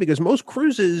disembarkation? Because most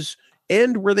cruises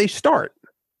end where they start,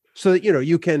 so that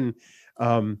you can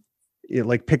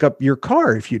pick up your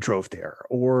car if you drove there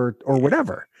or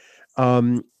whatever.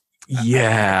 I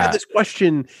had this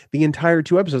question the entire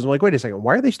 2 episodes. I'm like, wait a second,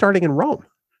 why are they starting in Rome?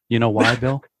 You know why,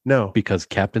 Bill? No. Because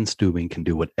Captain Stubing can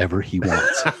do whatever he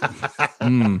wants.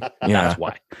 That's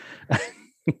why.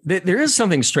 There is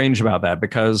something strange about that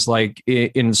because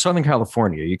in Southern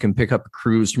California, you can pick up a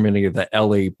cruise from any of the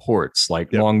LA ports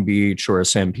like Long Beach or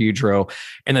San Pedro.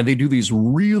 And then they do these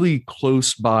really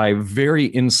close by, very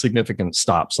insignificant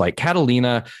stops like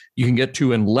Catalina. You can get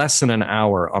to in less than an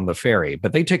hour on the ferry,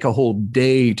 but they take a whole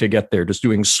day to get there just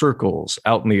doing circles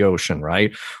out in the ocean,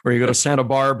 right? Or you go to Santa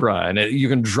Barbara and you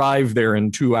can drive there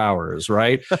in 2 hours,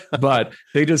 right? But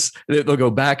they'll go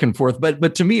back and forth.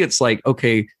 But to me, it's like,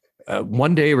 okay,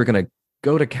 one day we're going to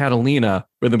go to Catalina,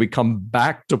 and then we come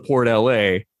back to Port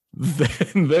LA.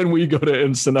 Then we go to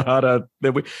Ensenada.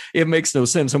 It makes no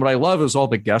sense. And what I love is all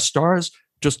the guest stars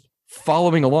just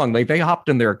following along. They hopped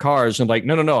in their cars and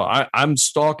no. I'm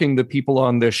stalking the people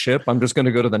on this ship. I'm just going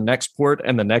to go to the next port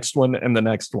and the next one and the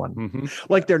next one. Mm-hmm.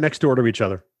 Like they're next door to each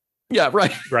other. Yeah,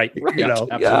 right.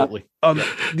 Absolutely.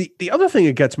 The other thing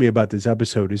that gets me about this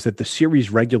episode is that the series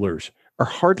regulars are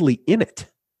hardly in it.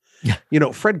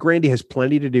 Yeah. Fred Grandy has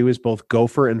plenty to do as both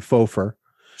gopher and fofer.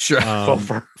 Sure.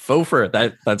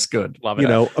 Fofer. That's good. Love it. You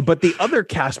know, but the other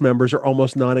cast members are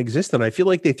almost non-existent. I feel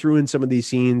like they threw in some of these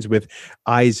scenes with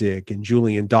Isaac and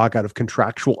Julie and Doc out of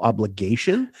contractual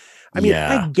obligation. I mean,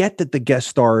 I get that the guest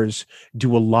stars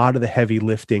do a lot of the heavy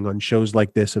lifting on shows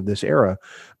like this of this era,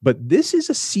 but this is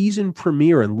a season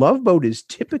premiere, and Love Boat is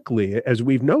typically, as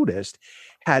we've noticed,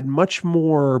 had much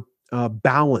more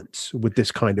balance with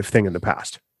this kind of thing in the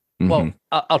past. Well,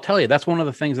 I'll tell you, that's one of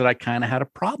the things that I kind of had a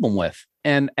problem with.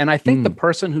 And I think the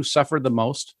person who suffered the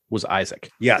most was Isaac.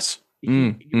 Yes.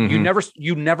 You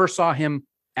never saw him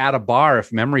at a bar,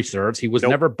 if memory serves. He was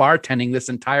never bartending this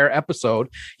entire episode.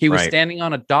 He was standing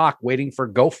on a dock waiting for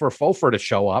Gopher Fofer to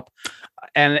show up.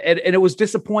 And it was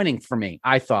disappointing for me,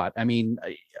 I thought. I mean,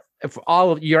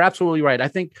 you're absolutely right. I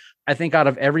think out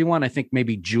of everyone, I think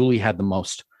maybe Julie had the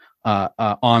most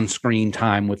on-screen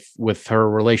time with her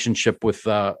relationship with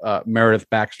Meredith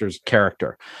Baxter's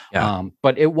character.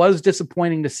 But it was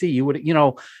disappointing to see.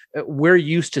 We're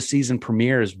used to season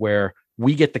premieres where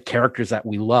we get the characters that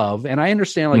we love, and I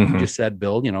understand, like you just said,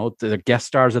 Bill, the guest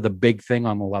stars are the big thing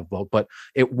on the Love Boat, but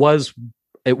it was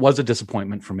a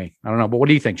disappointment for me. I don't know, but what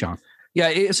do you think, John? Yeah,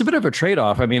 it's a bit of a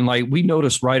trade-off. I mean, like we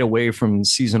noticed right away from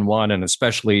season 1, and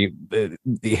especially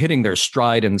hitting their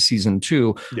stride in season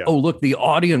 2. Yeah. Oh, look, the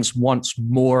audience wants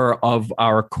more of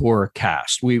our core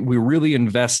cast. We really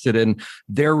invested in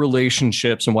their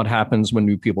relationships and what happens when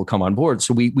new people come on board.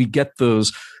 So we get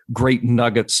those great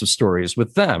nuggets of stories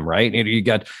with them, right? And you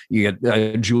get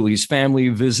Julie's family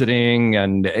visiting,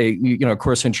 and of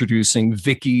course introducing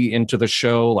Vicky into the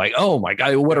show. Like, oh my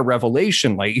God, what a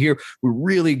revelation! Like here, we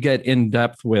really get in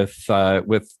depth with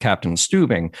Captain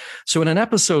Stubing. So in an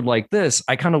episode like this,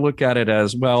 I kind of look at it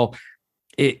as, well,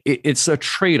 it's a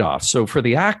trade-off. So for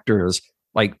the actors,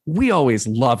 like we always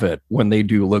love it when they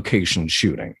do location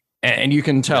shooting. And you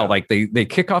can tell, like they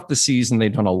kick off the season,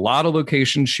 they've done a lot of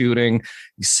location shooting.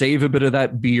 You save a bit of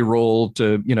that B-roll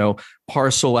to,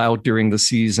 parcel out during the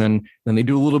season. Then they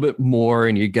do a little bit more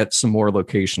and you get some more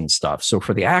location stuff. So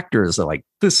for the actors, they're like,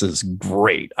 this is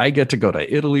great. I get to go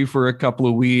to Italy for a couple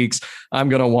of weeks. I'm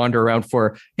going to wander around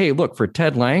for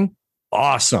Ted Lang.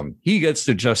 Awesome. He gets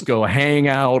to just go hang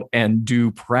out and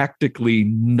do practically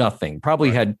nothing.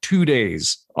 Probably had 2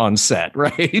 days on set,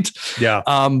 right? Yeah.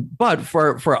 But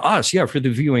for us, for the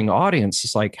viewing audience,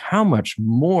 it's like, how much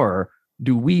more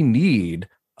do we need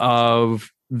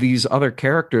of these other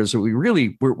characters that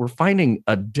we're finding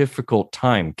a difficult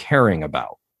time caring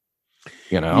about,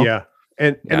 Yeah.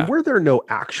 And were there no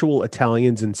actual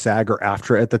Italians in SAG or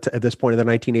AFTRA at this point in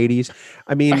the 1980s?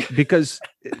 I mean, because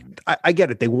I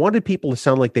get it. They wanted people to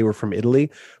sound like they were from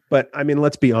Italy. But I mean,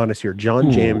 let's be honest here.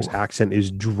 John James' accent is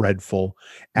dreadful,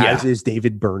 as is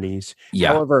David Burney's. Yeah.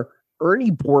 However,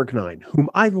 Ernie Borgnine, whom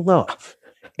I love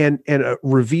and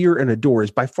revere and adore, is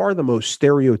by far the most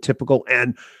stereotypical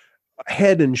and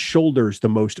head and shoulders the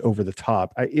most over the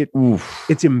top.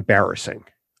 It's embarrassing,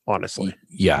 honestly.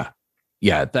 Yeah.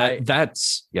 Yeah,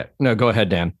 No, go ahead,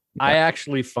 Dan. I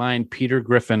actually find Peter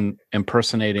Griffin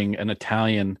impersonating an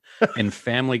Italian in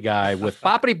Family Guy with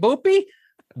Boppity Boopy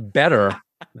better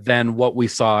than what we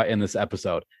saw in this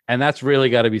episode. And that's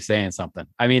really got to be saying something.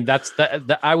 I mean,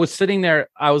 I was sitting there,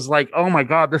 I was like, oh my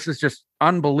God, this is just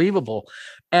unbelievable.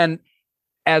 And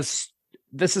as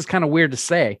this is kind of weird to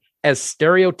say, as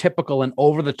stereotypical and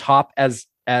over the top as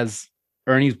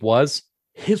Ernie's was,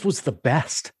 his was the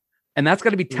best. And that's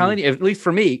going to be telling you, at least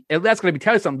for me, that's going to be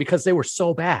telling you something, because they were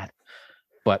so bad.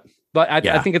 But I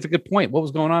think it's a good point. What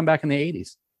was going on back in the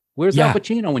 80s? Where's Al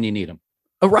Pacino when you need him?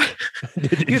 Oh, right.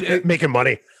 Making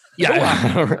money.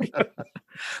 Yeah.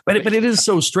 But it is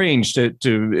so strange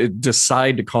to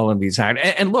decide to call in these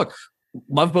actors. And look,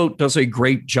 Love Boat does a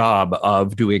great job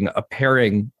of doing a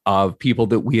pairing of people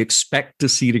that we expect to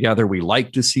see together, we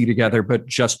like to see together, but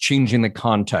just changing the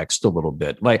context a little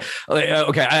bit. Like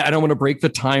okay, I don't want to break the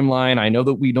timeline. I know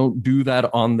that we don't do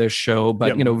that on this show,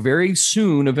 but very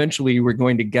soon, eventually, we're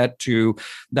going to get to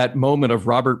that moment of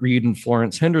Robert Reed and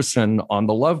Florence Henderson on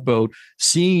the Love Boat,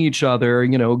 seeing each other,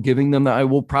 giving them I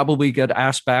will probably get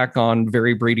asked back on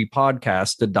Very Brady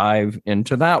podcast to dive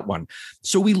into that one.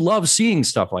 So we love seeing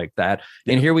stuff like that.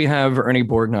 And here we have Ernie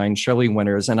Borgnine, Shelley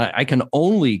Winters, and I can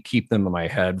only keep them in my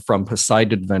head from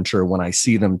Poseidon Adventure when I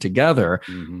see them together.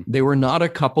 Mm-hmm. They were not a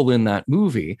couple in that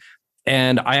movie.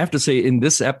 And I have to say, in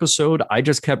this episode, I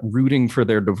just kept rooting for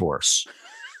their divorce.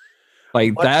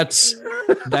 Like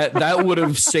that would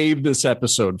have saved this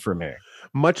episode for me.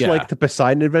 Much like the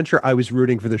Poseidon Adventure, I was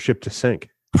rooting for the ship to sink.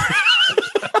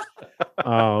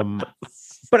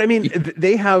 But I mean,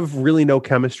 they have really no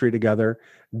chemistry together.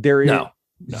 There is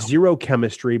zero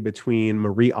chemistry between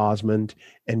Marie Osmond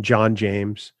and John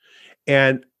James.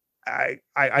 And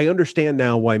I understand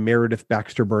now why Meredith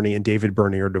Baxter Birney and David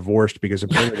Birney are divorced, because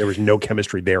apparently there was no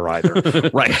chemistry there either.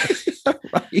 Right.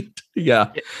 Right.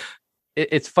 Yeah.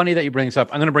 It's funny that you bring this up.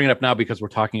 I'm going to bring it up now because we're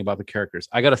talking about the characters.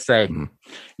 I got to say,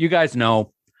 you guys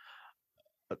know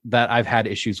that I've had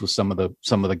issues with some of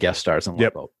the guest stars in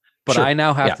Love Boat, but Sure. I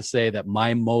now have to say that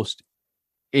my most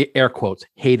air quotes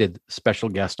hated special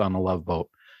guest on the Love Boat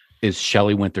is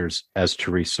Shelley Winters as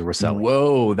Teresa Rosselli.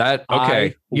 Whoa, that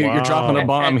okay. You're dropping a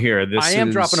bomb here. I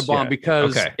am dropping a bomb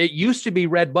because it used to be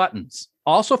Red Buttons,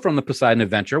 also from the Poseidon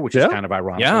Adventure, which is kind of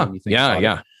ironic. When you think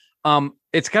about it.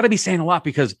 It's got to be saying a lot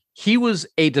because he was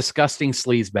a disgusting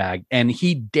sleazebag and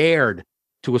he dared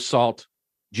to assault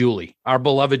Julie, our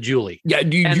beloved Julie. Yeah,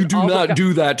 you do not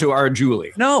do that to our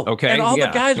Julie. No. Okay. And all the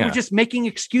guys were just making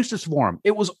excuses for him.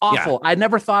 It was awful. I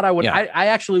never thought I would. I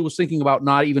actually was thinking about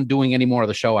not even doing any more of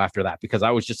the show after that because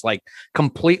I was just like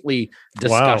completely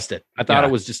disgusted. I thought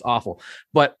it was just awful.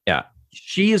 But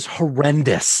she is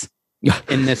horrendous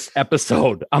in this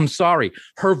episode. I'm sorry.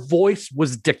 Her voice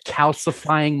was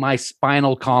decalcifying my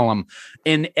spinal column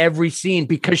in every scene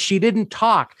because she didn't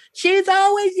talk. She's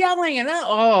always yelling and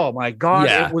oh my God,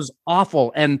 it was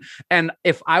awful. And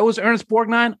if I was Ernest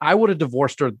Borgnine, I would have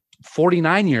divorced her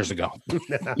 49 years ago.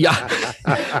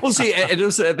 Well, see, it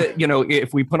is,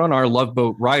 if we put on our Love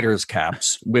Boat writers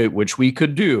caps, which we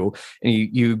could do, and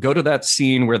you go to that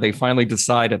scene where they finally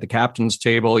decide at the captain's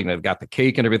table, they've got the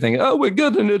cake and everything. Oh, we're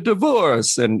getting a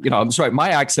divorce. And, I'm sorry, my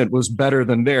accent was better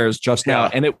than theirs just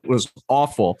now. And it was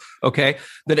awful. Okay.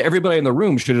 Then everybody in the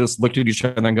room should have just looked at each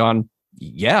other and gone,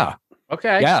 yeah.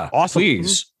 Okay. Yeah. Awesome.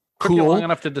 Please. Took you Cool. long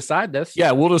enough to decide this.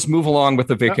 Yeah. We'll just move along with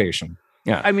the vacation.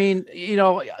 Yeah. I mean,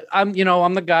 I'm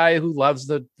the guy who loves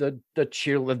the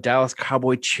Dallas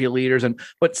Cowboy cheerleaders,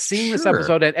 but seeing this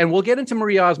episode, and we'll get into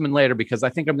Marie Osmond later because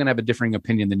I think I'm going to have a differing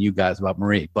opinion than you guys about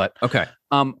Marie. But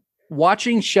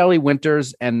watching Shelley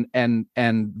Winters and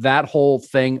that whole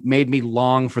thing made me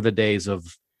long for the days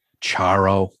of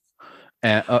Charo.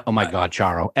 Oh my God,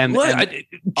 Charo! And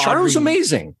Charo's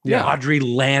amazing. Yeah, Audrey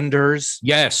Landers.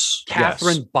 Yes,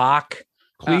 Catherine Bach.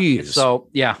 Please. So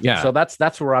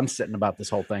that's where I'm sitting about this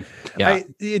whole thing. Yeah.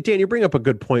 Dan, you bring up a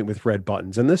good point with Red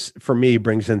Buttons, and this for me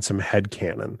brings in some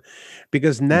headcanon,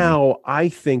 because now I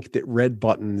think that Red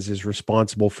Buttons is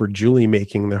responsible for Julie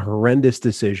making the horrendous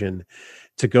decision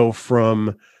to go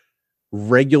from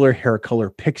regular hair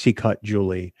color pixie cut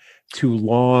Julie to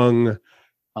long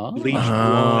bleach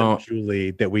blonde Julie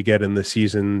that we get in the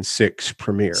season 6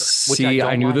 premiere. See,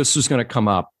 I knew this was going to come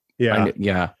up.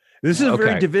 Yeah. This is a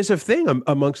very divisive thing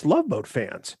amongst Love Boat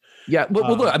fans. Yeah.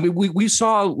 Well, look, I mean, we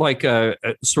saw like a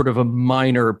sort of a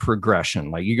minor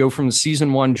progression. Like you go from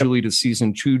season 1 Julie to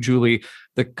season 2 Julie.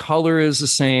 The color is the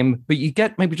same, but you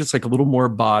get maybe just like a little more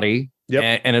body.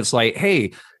 Yep. And it's like, hey,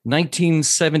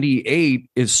 1978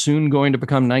 is soon going to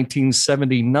become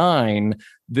 1979.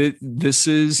 This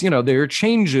is, there are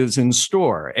changes in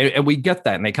store. And we get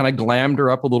that. And they kind of glammed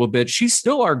her up a little bit. She's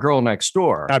still our girl next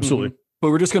door. Absolutely. But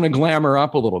we're just going to glam her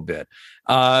up a little bit.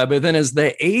 But then as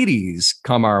the 80s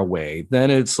come our way,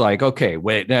 then it's like, okay,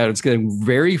 wait, now it's getting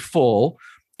very full.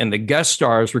 And the guest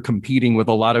stars were competing with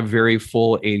a lot of very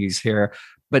full 80s hair.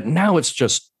 But now it's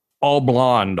just all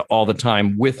blonde all the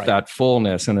time with that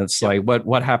fullness. And it's like,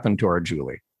 what happened to our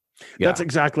Julie? Yeah. That's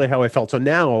exactly how I felt. So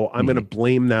now I'm going to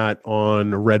blame that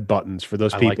on Red Buttons for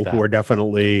those people who are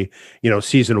definitely,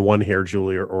 season 1 hair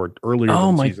Julie or earlier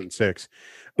than season 6.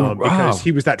 Because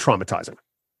he was that traumatizing.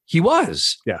 He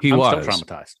was. Yeah. He was still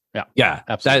traumatized. Yeah. Yeah.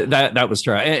 Absolutely. That was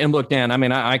true. And look, Dan, I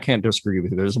mean, I can't disagree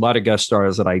with you. There's a lot of guest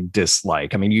stars that I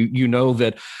dislike. I mean, you know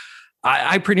that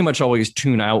I pretty much always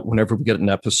tune out whenever we get an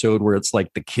episode where it's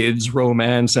like the kids'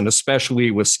 romance, and especially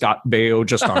with Scott Baio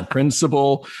just on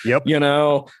principle. Yep.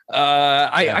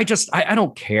 I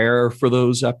don't care for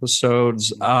those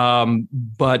episodes.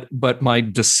 But my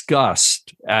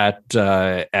disgust at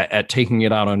taking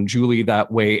it out on Julie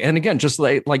that way, and again, just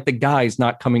like the guys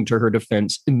not coming to her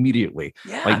defense immediately,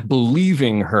 like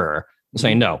believing her.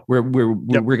 Saying no, we're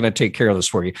going to take care of this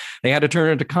for you. They had to turn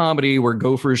it into comedy where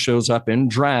Gopher shows up in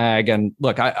drag. And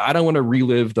look, I don't want to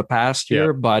relive the past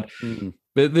here, but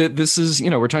this is,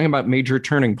 we're talking about major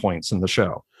turning points in the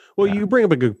show. Well, you bring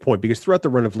up a good point, because throughout the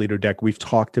run of Lido Deck, we've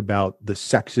talked about the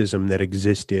sexism that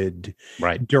existed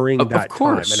during that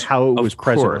time and how it was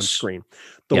present on screen.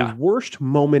 The worst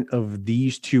moment of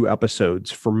these 2 episodes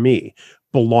for me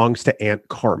belongs to Aunt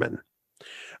Carmen.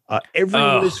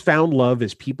 Everyone has found love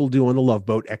as people do on the Love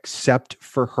Boat, except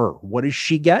for her. What does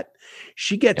she get?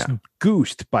 She gets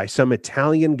goosed by some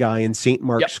Italian guy in St.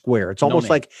 Mark's Square. It's almost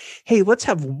like, hey, let's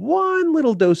have one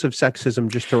little dose of sexism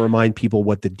just to remind people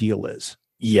what the deal is.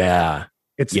 Yeah.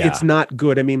 It's not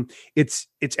good. I mean, it's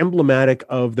emblematic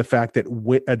of the fact that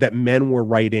that men were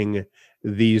writing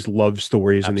these love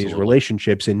stories and these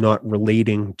relationships and not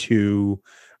relating to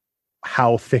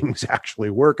how things actually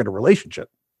work in a relationship.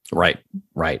 Right.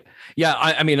 Yeah.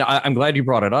 I mean, I'm glad you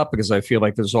brought it up because I feel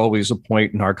like there's always a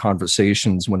point in our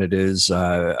conversations when it is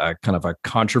a kind of a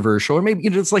controversial, or maybe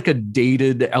it's like a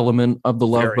dated element of the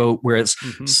Love Boat, where it's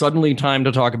suddenly time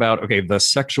to talk about, okay, the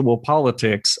sexual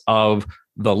politics of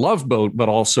the Love Boat, but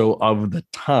also of the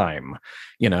time,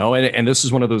 and this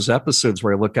is one of those episodes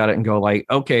where I look at it and go like,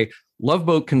 okay, Love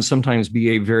Boat can sometimes be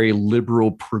a very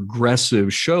liberal,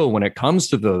 progressive show when it comes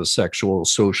to those sexual,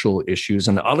 social issues.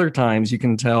 And other times you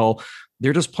can tell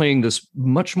they're just playing this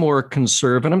much more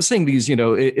conservative. And I'm saying these,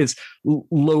 it's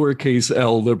lowercase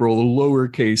L liberal,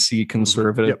 lowercase C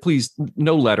conservative. Yep. Please,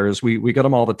 no letters. We get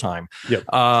them all the time. Yep.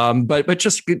 But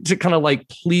just to kind of like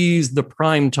please the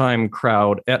primetime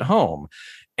crowd at home.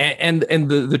 And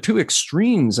the two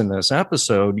extremes in this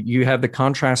episode, you have the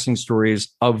contrasting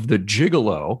stories of the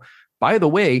gigolo. By the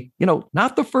way,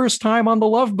 not the first time on the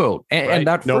Love Boat. And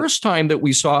that first time that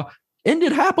we saw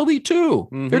ended happily too.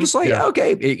 They're just like,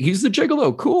 okay, he's the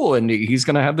gigolo. Cool. And he's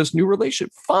going to have this new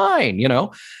relationship. Fine.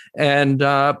 And,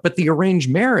 but the arranged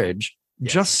marriage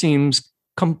just seems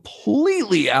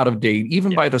completely out of date,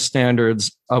 even by the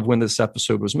standards of when this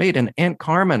episode was made. And Aunt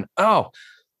Carmen,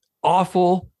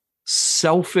 awful,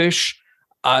 selfish.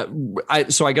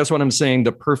 So I guess what I'm saying,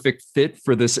 the perfect fit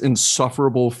for this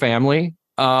insufferable family.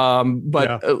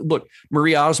 Look,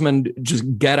 Marie Osmond,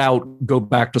 just get out, go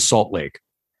back to Salt Lake.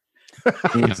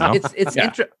 It's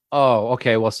interesting. Oh,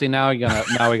 okay. Well, see, now we got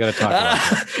to talk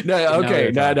about it.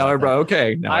 Now I brought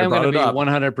I'm going to be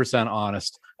 100%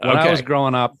 honest. When I was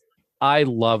growing up, I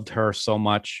loved her so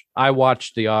much. I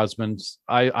watched the Osmonds.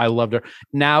 I loved her.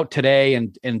 Now, today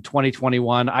in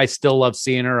 2021, I still love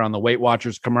seeing her on the Weight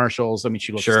Watchers commercials. I mean,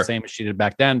 she looks the same as she did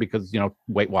back then because,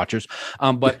 Weight Watchers.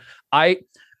 But I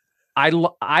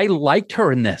liked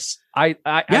her in this. I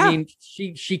mean,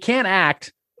 she can't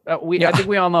act. I think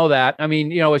we all know that. I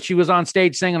mean, if she was on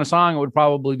stage singing a song, it would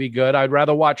probably be good. I'd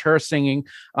rather watch her singing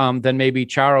than maybe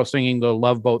Charo singing the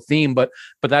Love Boat theme. But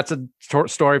that's a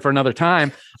story for another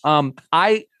time.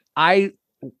 I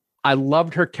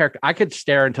loved her character. I could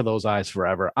stare into those eyes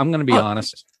forever. I'm going to be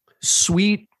honest.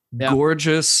 Sweet,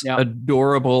 gorgeous,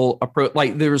 adorable.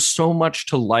 Like there's so much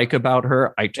to like about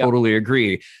her. I totally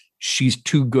agree. She's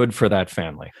too good for that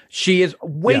family. She is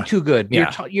way too good.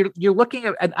 Yeah. You're looking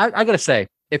at, and I gotta say,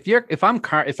 if I'm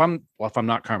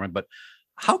not Carmen, but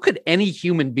how could any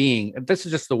human being, this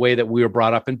is just the way that we were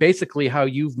brought up and basically how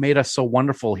you've made us so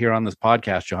wonderful here on this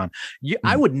podcast, John,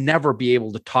 I would never be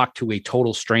able to talk to a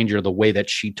total stranger the way that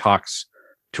she talks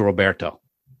to Roberto.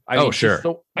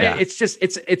 It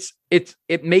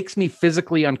makes me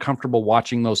physically uncomfortable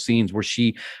watching those scenes where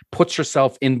she puts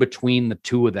herself in between the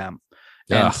two of them.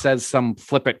 And says some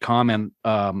flippant comment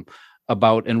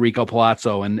about Enrico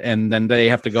Palazzo, and then they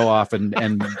have to go off and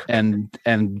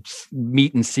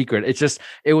meet in secret.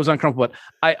 It was uncomfortable. But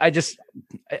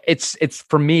it's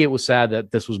for me, it was sad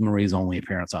that this was Marie's only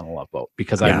appearance on the Love Boat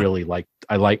because I really liked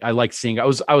seeing. I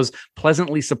was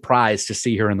pleasantly surprised to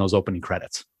see her in those opening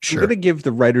credits. Sure. I'm going to give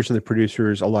the writers and the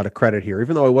producers a lot of credit here,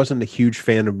 even though I wasn't a huge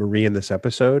fan of Marie in this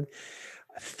episode.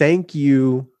 Thank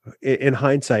you, in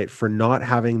hindsight, for not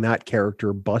having that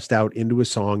character bust out into a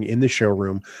song in the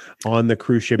showroom on the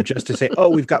cruise ship just to say, "Oh,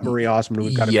 we've got Marie Osmond."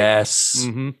 We've got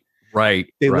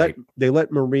Right. They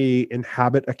let Marie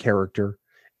inhabit a character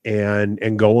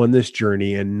and go on this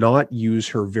journey and not use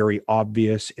her very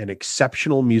obvious and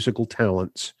exceptional musical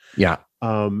talents. Yeah.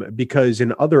 Because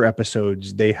in other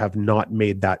episodes they have not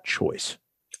made that choice.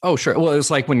 Oh, sure. Well,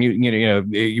 it's like when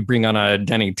you bring on a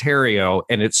Denny Terrio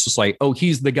and it's just like, oh,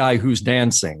 he's the guy who's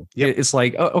dancing. Yep. It's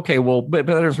like, oh, okay, well, but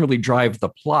that doesn't really drive the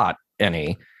plot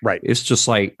any. Right. It's just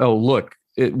like, oh, look,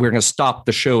 we're going to stop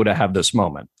the show to have this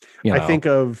moment. I think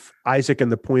of Isaac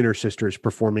and the Pointer Sisters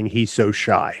performing "He's So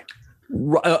Shy."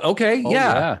 Okay.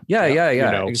 Yeah.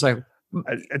 Exactly.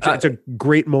 It's a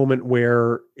great moment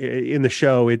where in the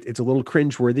show it's a little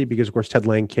cringeworthy because, of course, Ted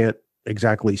Lang can't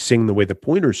exactly sing the way the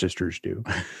Pointer Sisters do.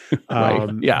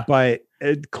 But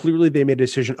clearly they made a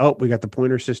decision. Oh, we got the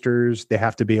Pointer Sisters. They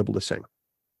have to be able to sing.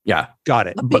 Yeah. Got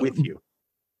it. With you.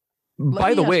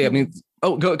 By the way, I mean,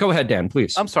 go ahead, Dan,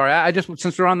 please. I'm sorry. I just,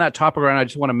 since we're on that topic, I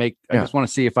just want to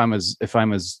see if I'm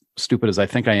as stupid as I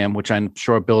think I am, which I'm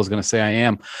sure Bill is going to say I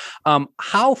am.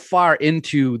 How far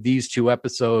into these two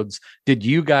episodes did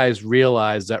you guys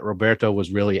realize that Roberto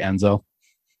was really Enzo?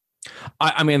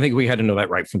 I mean, I think we had to know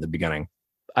that right from the beginning.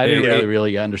 I didn't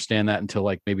really understand that until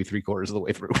like maybe 3/4 of the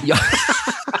way through.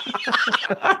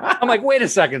 I'm like, wait a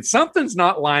second, something's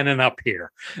not lining up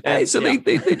here. And, Hey, so they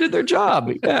did their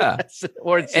job. Yeah.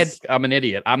 or it's just, I'm an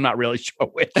idiot. I'm not really sure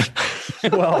which.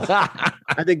 Well,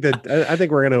 I think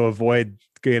we're going to avoid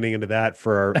getting into that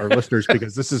for our listeners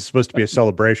because this is supposed to be a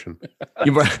celebration.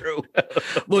 True.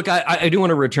 Look, I do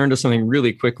want to return to something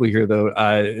really quickly here, though.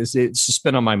 It's just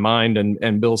been on my mind,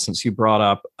 and Bill, since you brought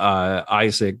up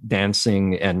Isaac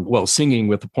dancing and singing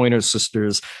with the Pointer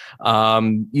Sisters,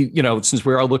 since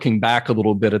we are looking back a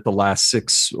little bit at the last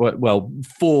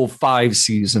full 5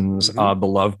 seasons of The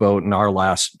Love Boat and our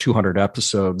last 200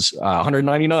 episodes,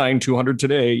 199, 200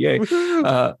 today, yay!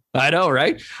 I know,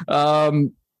 right?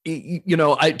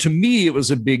 To me, it was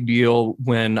a big deal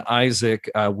when Isaac,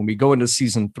 when we go into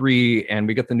season 3 and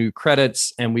we get the new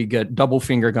credits and we get double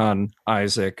finger gun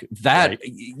Isaac, that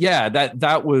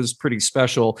was pretty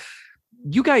special.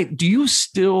 You guys,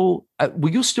 will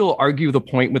you still argue the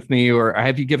point with me, or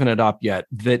have you given it up yet,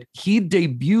 that he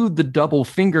debuted the double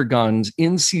finger guns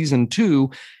in season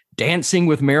 2 dancing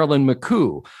with Marilyn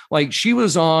McCoo? Like, she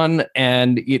was on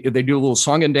and they do a little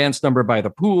song and dance number by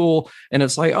the pool. And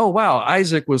it's like, oh, wow,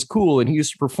 Isaac was cool and he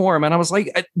used to perform. And I was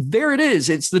like, there it is.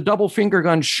 It's the double finger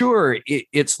gun. Sure.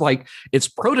 It's like, it's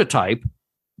prototype,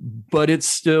 but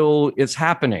it's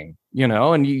happening,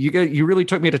 and you really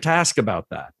took me to task about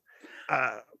that.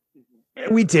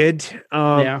 We did.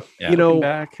 I'd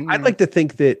like to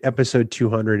think that episode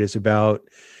 200 is about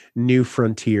new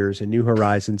frontiers and new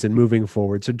horizons and moving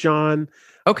forward. So, John,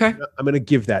 okay, I'm going to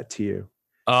give that to you.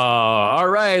 All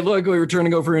right. Look, we're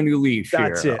turning over a new leaf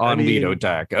here on Lido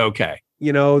Deck. Okay.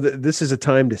 This is a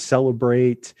time to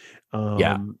celebrate.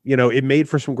 It made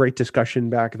for some great discussion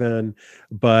back then,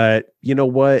 but you know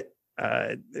what?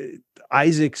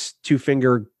 Isaac's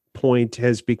 2-finger point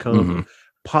has become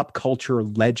pop culture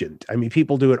legend. I mean,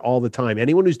 people do it all the time.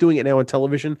 Anyone who's doing it now on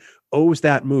television owes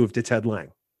that move to Ted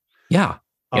Lang. Yeah.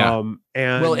 Yeah.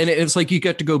 And it's like you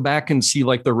get to go back and see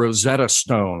like the Rosetta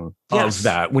Stone of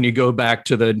that when you go back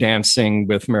to the dancing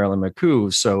with Marilyn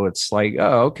McCoo. So it's like,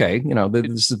 oh, okay,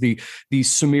 this is the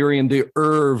Sumerian, the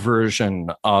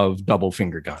version of double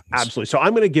finger guns. Absolutely. So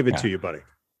I'm going to give it to you, buddy.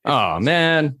 Oh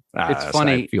man, it's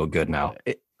funny. I feel good now.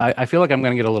 I feel like I'm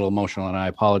going to get a little emotional, and I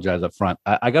apologize up front.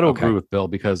 I got to agree with Bill,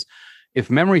 because if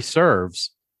memory serves,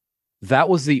 that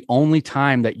was the only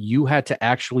time that you had to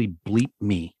actually bleep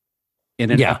me in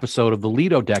an episode of the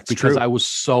Lido Deck, because I was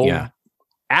so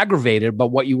aggravated by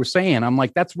what you were saying. I'm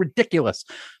like, that's ridiculous.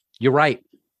 You're right.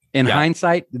 In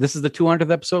hindsight, this is the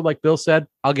 200th episode. Like Bill said,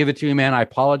 I'll give it to you, man. I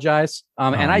apologize.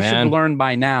 I should learn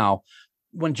by now,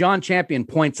 when John Champion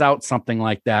points out something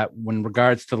like that, with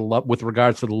regards to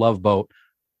the Love Boat,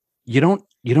 you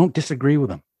don't disagree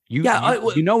with him. You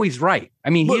know he's right.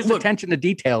 I mean, his attention to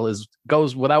detail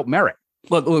goes without merit.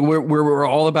 Look, we're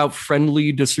all about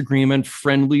friendly disagreement,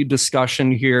 friendly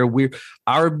discussion here.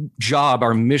 Our job,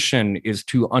 our mission is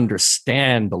to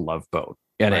understand the Love Boat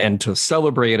and to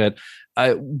celebrate it.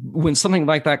 When something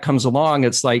like that comes along,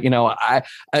 it's like, I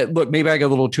look, maybe I got a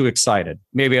little too excited.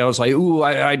 Maybe I was like, ooh,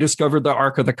 I discovered the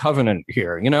Ark of the Covenant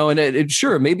here, and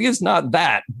sure, maybe it's not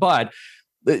that, but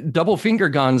double finger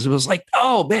guns, it was like,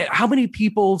 oh man, how many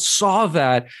people saw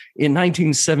that in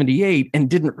 1978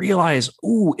 and didn't realize,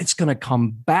 ooh, it's going to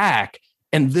come back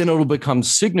and then it'll become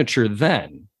signature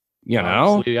then,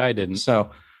 Honestly, I didn't. So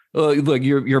look,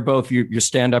 you're both you're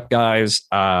stand-up guys.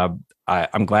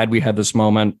 I'm glad we had this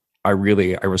moment. I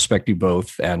respect you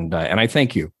both, and I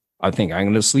thank you. I think I'm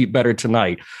going to sleep better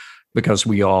tonight because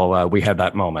we had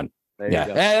that moment.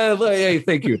 Hey,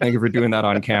 thank you for doing that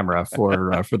on camera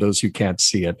for those who can't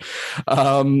see it.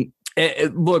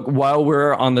 Look, while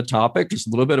we're on the topic, just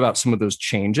a little bit about some of those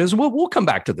changes. We'll come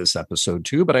back to this episode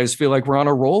too, but I just feel like we're on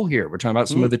a roll here. We're talking about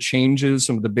some of the changes,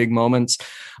 some of the big moments.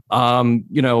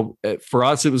 For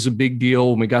us, it was a big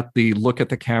deal when we got the look at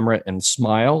the camera and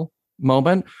smile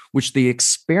moment, which they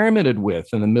experimented with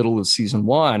in the middle of season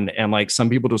 1, and like some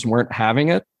people just weren't having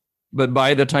it. But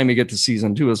by the time you get to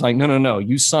season 2, it's like, no,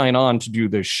 you sign on to do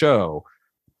this show.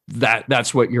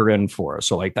 That's what you're in for.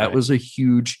 So like that was a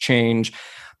huge change.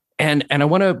 And I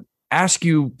want to ask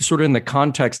you, sort of in the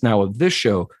context now of this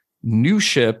show, new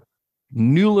ship,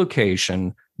 new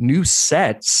location, new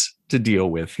sets to deal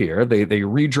with here. They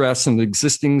redress some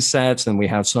existing sets, and we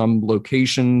have some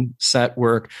location set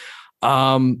work.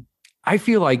 I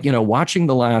feel like, watching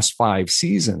the last 5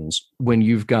 seasons, when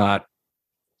you've got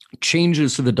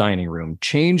changes to the dining room,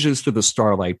 changes to the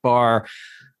Starlight Bar,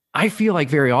 I feel like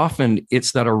very often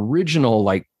it's that original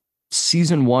like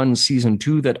season 1, season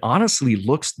 2 that honestly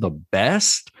looks the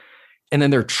best. And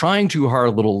then they're trying too hard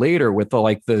a little later with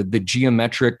the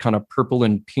geometric kind of purple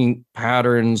and pink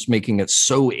patterns, making it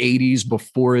so 80s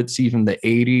before it's even the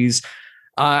 80s.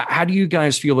 How do you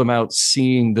guys feel about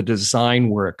seeing the design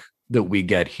work that we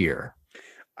get here?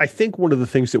 I think one of the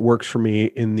things that works for me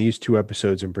in these two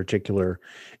episodes in particular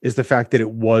is the fact that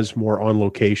it was more on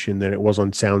location than it was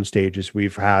on soundstage as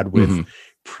we've had with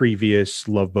previous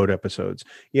Love Boat episodes.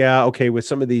 Yeah, okay, with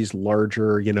some of these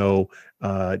larger,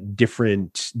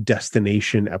 different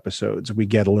destination episodes, we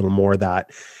get a little more of that.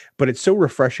 But it's so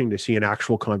refreshing to see an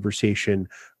actual conversation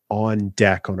on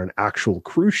deck on an actual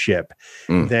cruise ship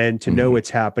than to know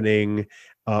it's happening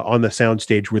on the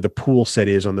soundstage where the pool set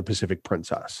is on the Pacific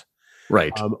Princess.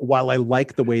 Right. While I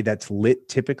like the way that's lit,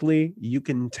 typically you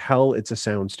can tell it's a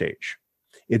soundstage.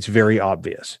 It's very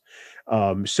obvious.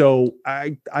 So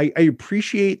I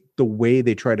appreciate the way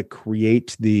they try to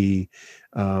create the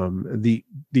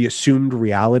assumed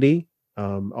reality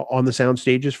on the sound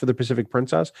stages for the Pacific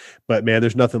Princess. But man,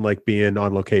 there's nothing like being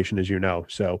on location, as you know.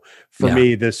 So for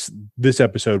me, this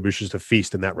episode was just a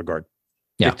feast in that regard.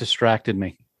 Yeah. It distracted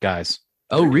me, guys.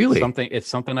 Oh, really? It's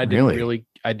something I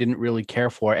didn't really care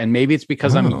for. And maybe it's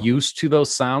because I'm used to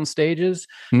those sound stages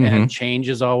and change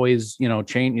is always,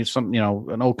 change is something,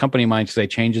 an old company might say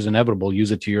change is inevitable,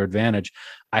 use it to your advantage.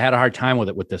 I had a hard time with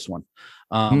it with this one.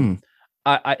 And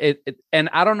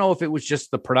I don't know if it was just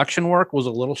the production work was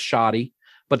a little shoddy,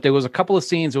 but there was a couple of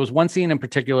scenes. There was one scene in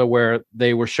particular where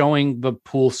they were showing the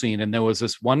pool scene and there was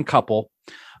this one couple,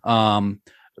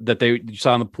 that they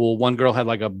saw in the pool. One girl had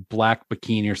like a black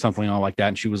bikini or something like that.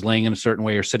 And she was laying in a certain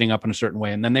way or sitting up in a certain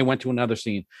way. And then they went to another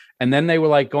scene and then they were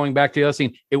like going back to the other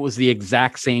scene. It was the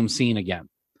exact same scene again.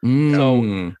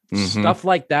 So stuff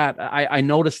like that. I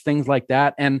noticed things like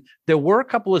that. And there were a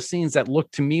couple of scenes that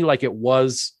looked to me like it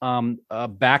was a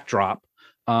backdrop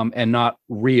and not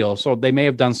real. So they may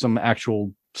have done some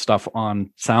actual stuff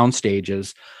on sound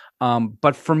stages.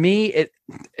 But for me,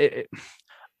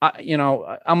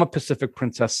 I'm a Pacific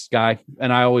Princess guy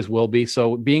and I always will be.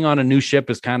 So being on a new ship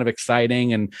is kind of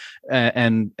exciting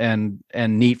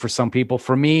and neat for some people.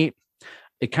 For me,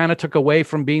 it kind of took away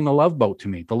from being the Love Boat to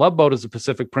me. The Love Boat is a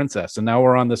Pacific Princess. And now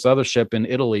we're on this other ship in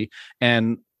Italy.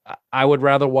 And I would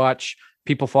rather watch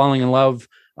people falling in love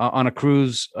on a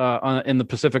cruise in the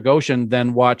Pacific Ocean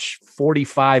than watch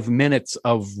 45 minutes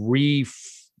of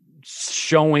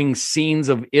showing scenes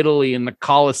of Italy in the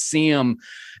Colosseum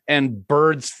and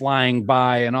birds flying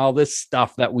by and all this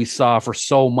stuff that we saw for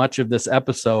so much of this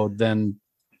episode than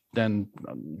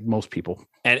most people.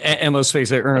 And let's face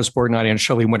it, Ernest Borgnine and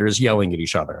Shelley Winters yelling at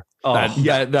each other.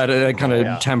 That kind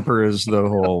of tempers the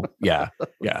whole. Yeah.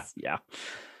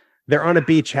 They're on a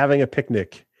beach having a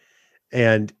picnic,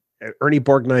 and Ernie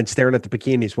Borgnine staring at the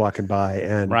bikinis walking by,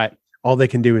 and all they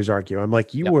can do is argue. I'm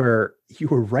like, you were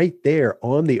right there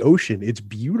on the ocean. It's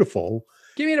beautiful.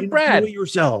 Give me the bread. Enjoy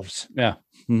yourselves. Yeah.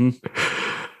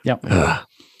 Yep.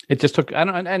 It just took.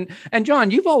 And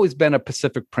John, you've always been a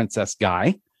Pacific Princess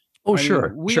guy. Oh,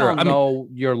 sure. We all know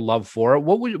your love for it.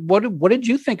 What did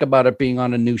you think about it being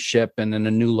on a new ship and in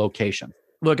a new location?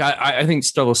 Look, I think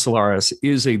Stella Solaris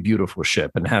is a beautiful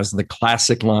ship and has the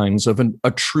classic lines of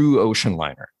a true ocean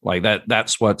liner. Like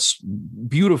that's what's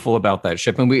beautiful about that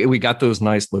ship. And we got those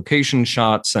nice location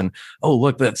shots and, oh,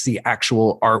 look, that's the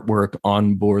actual artwork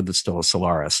on board the Stella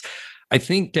Solaris. I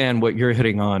think, Dan, what you're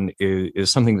hitting on is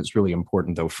something that's really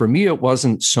important, though. For me, it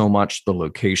wasn't so much the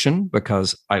location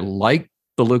because I like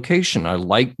the location. I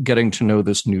like getting to know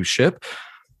this new ship.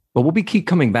 But what we keep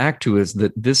coming back to is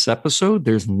that this episode,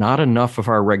 there's not enough of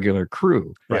our regular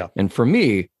crew. Right. And for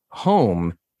me,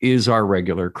 home is our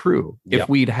regular crew. If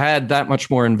we'd had that much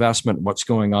more investment in what's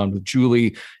going on with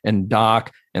Julie and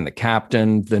Doc and the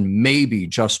captain, then maybe,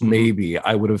 just maybe,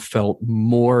 I would have felt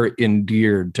more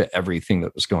endeared to everything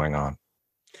that was going on.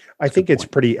 I think it's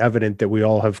pretty evident that we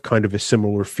all have kind of a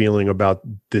similar feeling about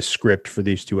this script for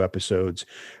these two episodes,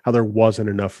 how there wasn't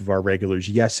enough of our regulars.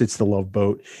 Yes, it's the Love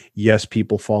Boat. Yes,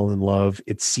 people fall in love.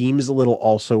 It seems a little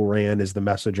also ran is the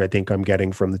message I think I'm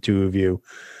getting from the two of you.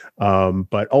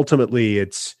 But ultimately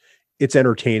it's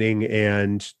entertaining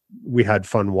and we had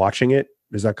fun watching it.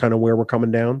 Is that kind of where we're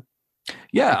coming down?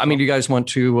 Yeah, I mean, you guys want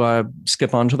to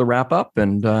skip on to the wrap up,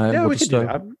 and we can do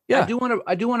that. Yeah,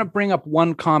 I do want to bring up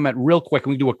one comment real quick,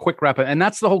 and we do a quick wrap up, and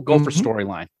that's the whole Gopher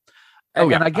storyline.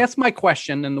 And I guess my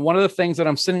question, and one of the things that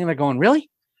I'm sitting there going, really?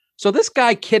 So this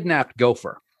guy kidnapped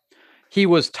Gopher. He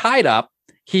was tied up.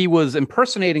 He was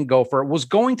impersonating Gopher. Was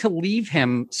going to leave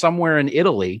him somewhere in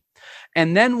Italy.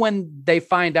 And then when they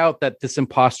find out that this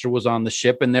imposter was on the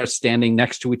ship and they're standing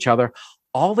next to each other,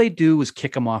 all they do is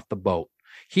kick him off the boat.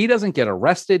 He doesn't get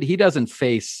arrested. He doesn't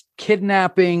face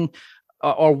kidnapping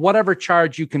or whatever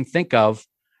charge you can think of.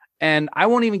 And I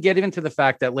won't even get into the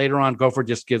fact that later on Gopher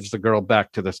just gives the girl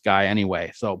back to this guy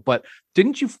anyway. So, but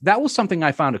didn't you, that was something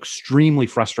I found extremely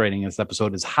frustrating in this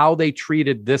episode, is how they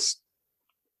treated this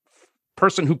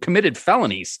person who committed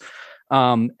felonies.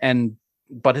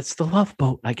 But it's the Love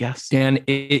Boat, I guess. Dan,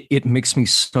 it makes me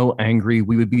so angry.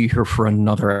 We would be here for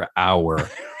another hour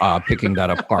picking that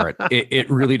apart. It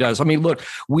really does. I mean, look,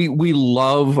 we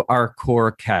love our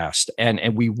core cast,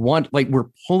 and we want, like, we're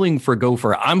pulling for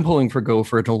Gopher. I'm pulling for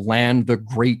Gopher to land the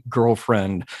great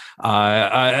girlfriend,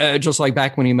 just like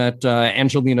back when he met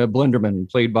Angelina Blinderman,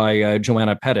 played by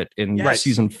Joanna Pettit in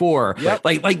season 4. Yep.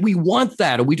 Like we want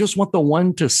that. We just want the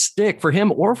one to stick for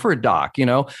him or for Doc. You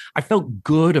know, I felt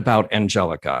good about Angelica.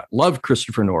 Loved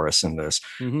Christopher Norris in this,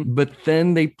 but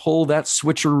then they pull that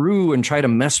switcheroo and try to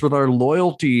mess with our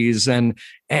loyalties, and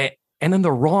then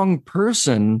the wrong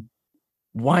person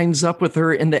winds up with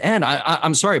her in the end.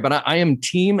 I'm sorry, but I am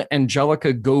team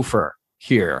Angelica Gopher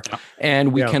here,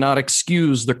 and we cannot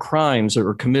excuse the crimes that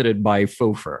were committed by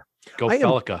Fofer.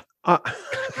 Gofelica.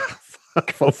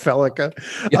 Gofelica.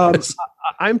 Yes.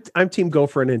 I'm team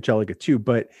Gopher and Angelica too,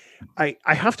 but I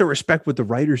have to respect what the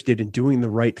writers did in doing the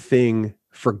right thing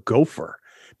for Gopher,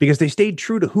 because they stayed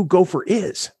true to who Gopher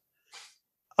is.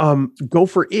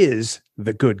 Gopher is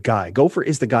the good guy. Gopher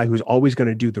is the guy who's always going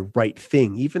to do the right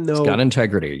thing, even though he's got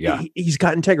integrity. Yeah. He's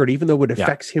got integrity, even though it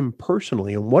affects him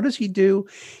personally. And what does he do?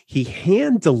 He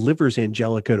hand delivers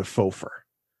Angelica to Fofer.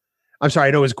 I'm sorry,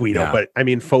 I know it's Guido, but I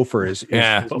mean, Fofer is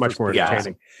much more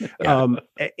entertaining. Yeah.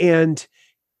 And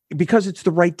because it's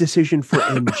the right decision for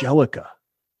Angelica.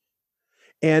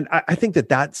 And I think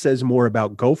that says more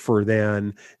about Gopher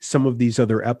than some of these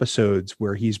other episodes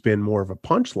where he's been more of a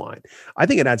punchline. I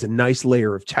think it adds a nice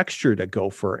layer of texture to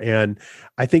Gopher. And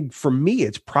I think for me,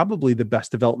 it's probably the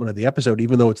best development of the episode,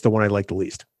 even though it's the one I like the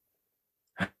least.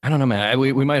 I don't know, man.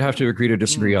 We might have to agree to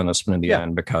disagree on this one in the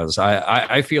end, because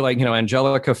I feel like, you know,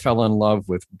 Angelica fell in love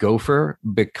with Gopher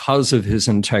because of his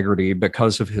integrity,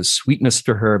 because of his sweetness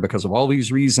to her, because of all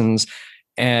these reasons.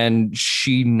 And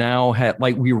she now had,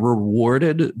 like, we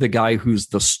rewarded the guy who's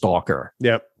the stalker.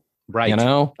 Yep. Right. You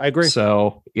know, I agree.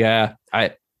 So, yeah.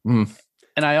 And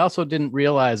I also didn't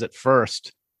realize at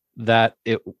first that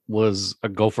it was a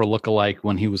Gopher lookalike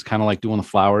when he was kind of like doing the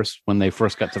flowers when they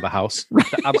first got to the house.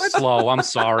 I'm slow. I'm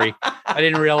sorry. I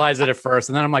didn't realize it at first.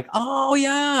 And then I'm like, oh,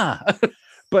 yeah.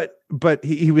 But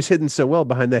he was hidden so well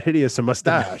behind that hideous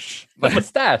mustache. The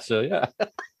mustache. So, yeah.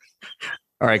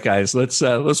 All right, guys, let's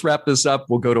wrap this up.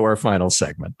 We'll go to our final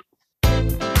segment.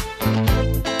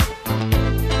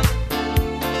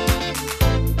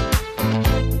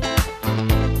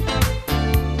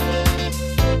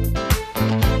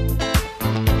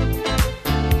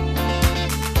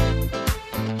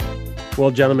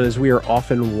 Well, gentlemen, as we are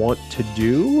often wont to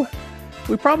do,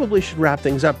 we probably should wrap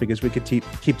things up, because we could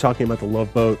keep talking about the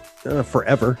Love Boat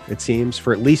forever, it seems,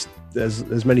 for at least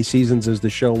as many seasons as the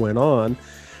show went on.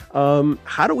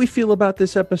 How do we feel about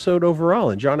this episode overall?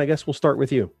 And John, I guess we'll start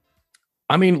with you.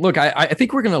 I mean, look, I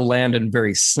think we're going to land in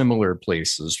very similar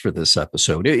places for this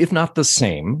episode, if not the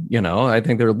same. You know, I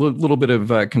think there's a little bit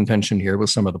of contention here with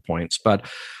some of the points, but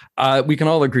we can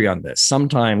all agree on this.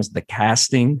 Sometimes the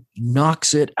casting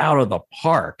knocks it out of the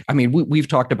park. I mean, we've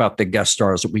talked about the guest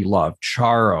stars that we love.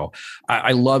 Charo.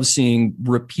 I love seeing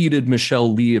repeated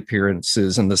Michelle Lee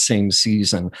appearances in the same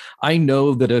season. I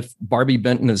know that if Barbie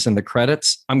Benton is in the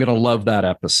credits, I'm going to love that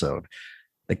episode.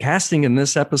 The casting in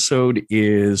this episode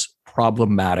is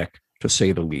problematic, to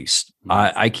say the least.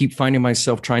 I keep finding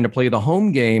myself trying to play the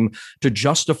home game to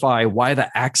justify why the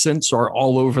accents are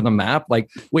all over the map. Like,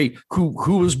 wait,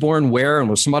 who was born where, and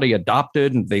was somebody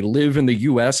adopted and they live in the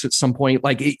US at some point?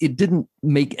 Like, it didn't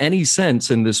make any sense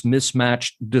in this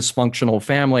mismatched, dysfunctional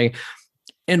family.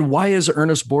 And why is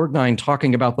Ernest Borgnine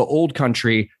talking about the old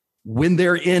country when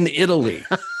they're in Italy?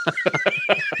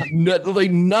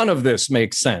 None of this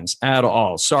makes sense at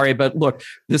all. Sorry, but look,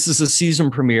 this is a season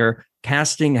premiere.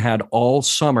 Casting had all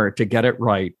summer to get it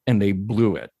right, and they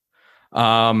blew it.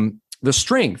 The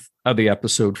strength of the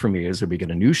episode for me is that we get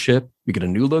a new ship, we get a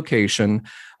new location,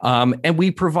 and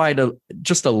we provide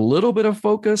just a little bit of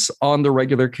focus on the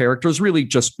regular characters, really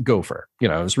just Gopher. You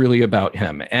know, it's really about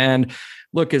him. And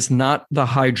look, it's not the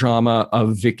high drama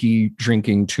of Vicky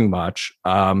drinking too much.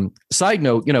 Side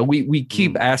note, you know, we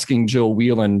keep asking Jill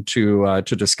Whelan to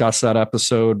discuss that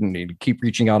episode, and keep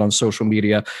reaching out on social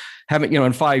media. Haven't,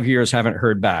 in 5 years, haven't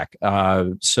heard back.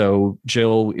 So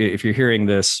Jill, if you're hearing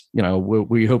this,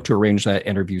 we hope to arrange that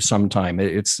interview sometime.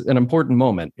 It's an important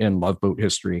moment in Love Boat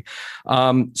history.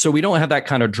 So we don't have that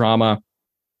kind of drama.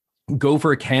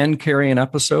 Gopher can carry an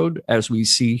episode, as we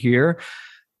see here.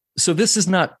 So this is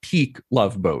not peak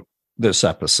Love Boat. this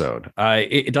episode.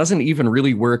 It doesn't even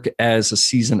really work as a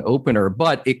season opener,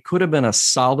 but it could have been a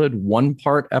solid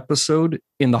 1-part episode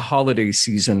in the holiday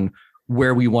season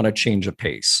where we want to change a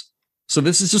pace. So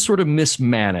this is just sort of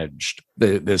mismanaged,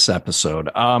 this episode.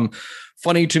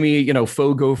 Funny to me,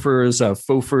 Faux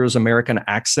Gopher's American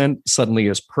accent suddenly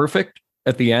is perfect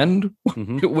at the end.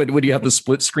 When you have the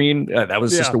split screen. That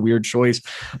was just a weird choice.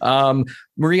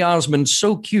 Marie Osmond,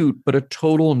 so cute, but a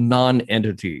total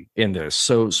non-entity in this.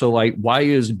 So like, why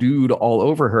is dude all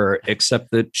over her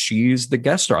except that she's the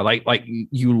guest star? Like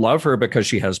you love her because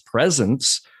she has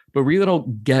presence, but really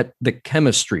don't get the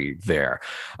chemistry there.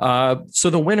 So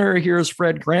the winner here is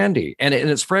Fred Grandy, and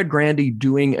it's Fred Grandy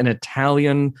doing an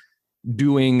Italian,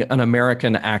 doing an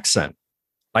American accent.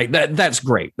 Like that's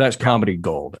great. That's comedy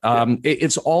gold.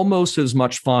 It's almost as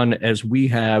much fun as we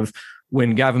have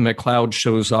when Gavin MacLeod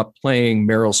shows up playing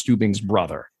Meryl Stubing's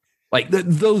brother. Like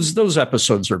those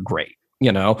episodes are great,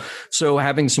 So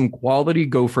having some quality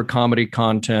Gopher comedy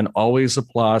content, always a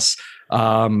plus.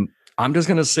 I'm just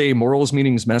going to say morals,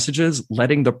 meanings, messages.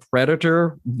 Letting the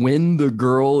predator win the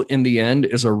girl in the end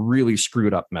is a really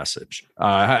screwed up message.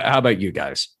 How about you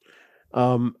guys?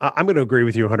 I'm going to agree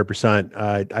with you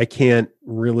 100%. I can't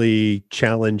really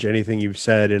challenge anything you've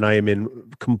said, and I am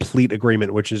in complete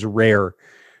agreement, which is rare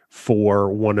for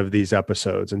one of these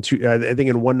episodes. And I think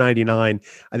in 199,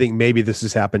 I think maybe this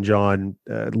has happened, John,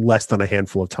 less than a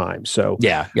handful of times. So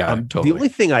totally. The only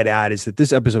thing I'd add is that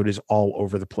this episode is all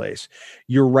over the place.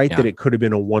 You're right that it could have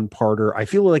been a 1-parter. I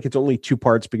feel like it's only 2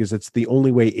 parts because it's the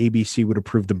only way ABC would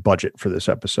approve the budget for this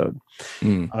episode.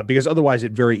 Because otherwise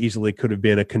it very easily could have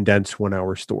been a condensed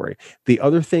 1-hour story. The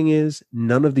other thing is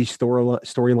none of these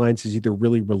storylines is either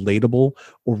really relatable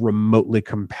or remotely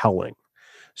compelling.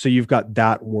 So you've got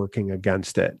that working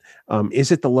against it.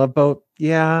 Is it The Love Boat?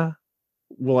 Yeah.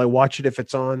 Will I watch it if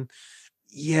it's on?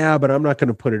 Yeah, but I'm not going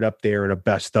to put it up there in a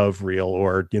best of reel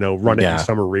or, run it in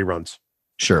summer reruns.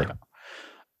 Sure.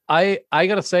 I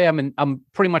got to say, I'm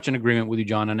pretty much in agreement with you,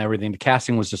 John, on everything. The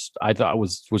casting was just, I thought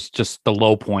was just the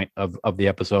low point of the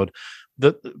episode.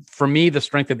 For me, the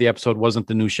strength of the episode wasn't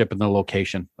the new ship and the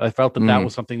location. I felt that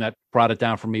was something that brought it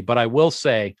down for me. But I will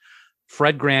say,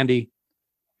 Fred Grandy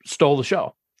stole the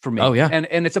show for me. Oh yeah.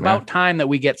 And it's about time that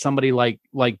we get somebody like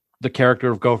the character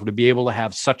of Gopher to be able to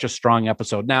have such a strong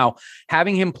episode. Now,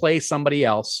 having him play somebody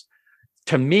else,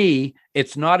 to me,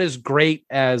 it's not as great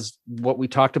as what we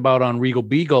talked about on Regal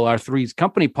Beagle, our Three's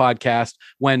Company podcast,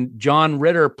 when John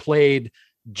Ritter played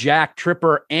Jack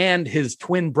Tripper and his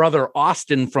twin brother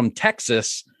Austin from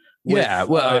Texas. That's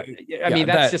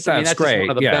just one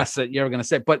of the best that you're ever going to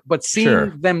say. But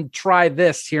seeing them try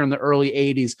this here in the early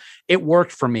 80s, it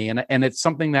worked for me, and it's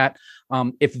something that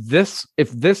if this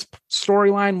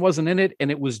storyline wasn't in it and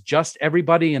it was just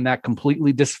everybody in that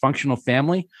completely dysfunctional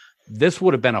family, this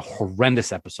would have been a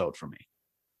horrendous episode for me.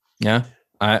 Yeah,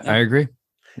 I agree.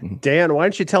 Dan, why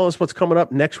don't you tell us what's coming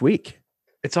up next week?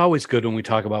 It's always good when we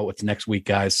talk about what's next week,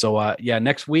 guys. So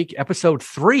next week, episode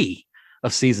 3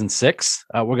 of season 6,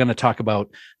 we're going to talk about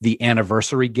The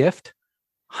Anniversary Gift,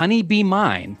 Honey Be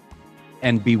Mine,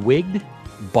 and Bewigged,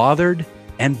 Bothered,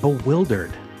 and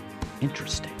Bewildered.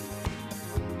 Interesting.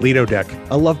 Lido Deck,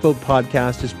 a Love Boat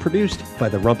podcast, is produced by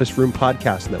the Rumpus Room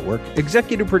Podcast Network.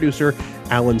 Executive producer,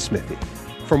 Alan Smithy.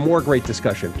 For more great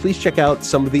discussion, please check out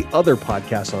some of the other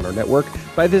podcasts on our network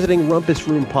by visiting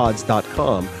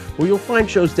rumpusroompods.com, where you'll find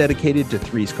shows dedicated to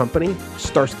Three's Company,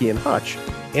 Starsky and Hutch,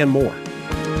 and more.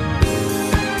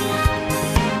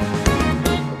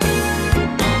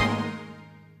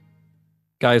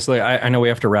 Guys, I know we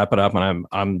have to wrap it up, and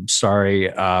I'm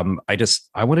sorry. I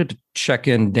wanted to check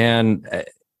in, Dan.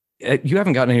 You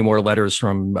haven't gotten any more letters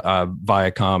from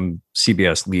Viacom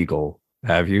CBS Legal,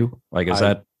 have you? Like, is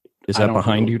that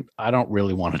behind you? I don't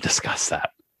really want to discuss that,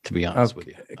 to be honest with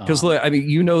you, because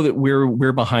you know that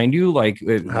we're behind you. Like,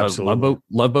 Love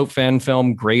Boat fan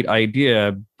film, great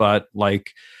idea, but like,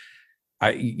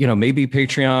 maybe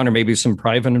Patreon or maybe some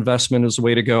private investment is the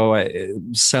way to go.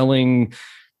 Selling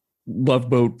Love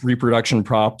Boat reproduction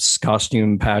props,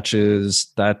 costume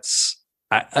patches. That's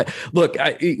look.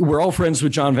 We're all friends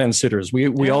with John Van Citters.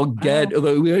 We all get.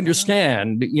 We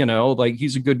understand. Like,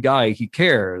 he's a good guy. He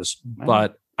cares.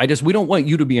 But we don't want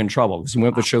you to be in trouble because we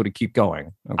want the show to keep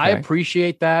going. Okay? I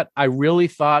appreciate that. I really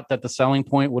thought that the selling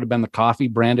point would have been the coffee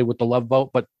branded with the Love Boat,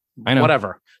 but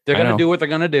whatever. They're going to do what they're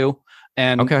going to do.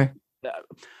 And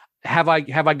have I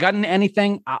gotten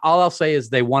anything? All I'll say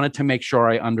is they wanted to make sure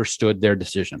I understood their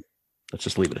decision. Let's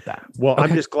just leave it at that. Well,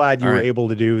 I'm just glad you were able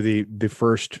to do the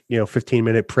first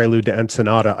 15-minute prelude to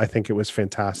Ensenada. I think it was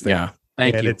fantastic. Yeah,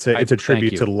 thank you. It's a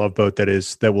tribute to the Love Boat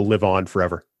that will live on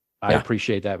forever. I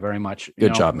appreciate that very much.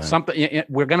 Good job, man.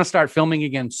 We're going to start filming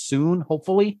again soon,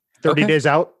 hopefully. 30 days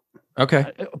out. Okay.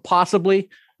 Possibly.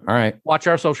 All right. Watch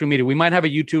our social media. We might have a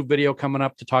YouTube video coming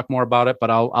up to talk more about it, but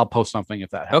I'll post something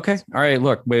if that happens. Okay. All right.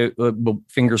 Look,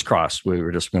 fingers crossed. We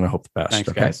were just going to hope the best. Thanks,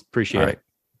 okay? guys. Appreciate it.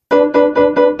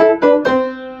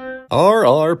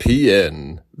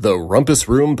 RRPN, the Rumpus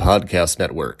Room Podcast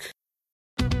Network.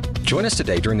 Join us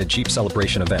today during the Jeep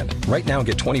Celebration event. Right now,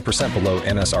 get 20% below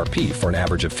MSRP for an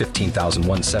average of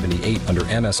 $15,178 under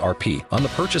MSRP on the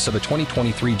purchase of a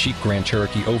 2023 Jeep Grand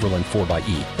Cherokee Overland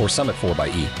 4xE or Summit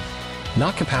 4xE.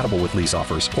 Not compatible with lease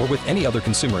offers or with any other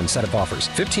consumer incentive offers.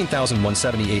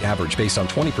 $15,178 average based on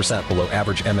 20% below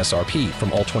average MSRP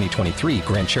from all 2023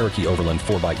 Grand Cherokee Overland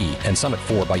 4xE and Summit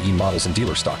 4xE models in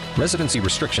dealer stock. Residency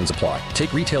restrictions apply.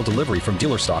 Take retail delivery from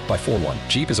dealer stock by 4/1.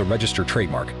 Jeep is a registered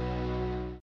trademark.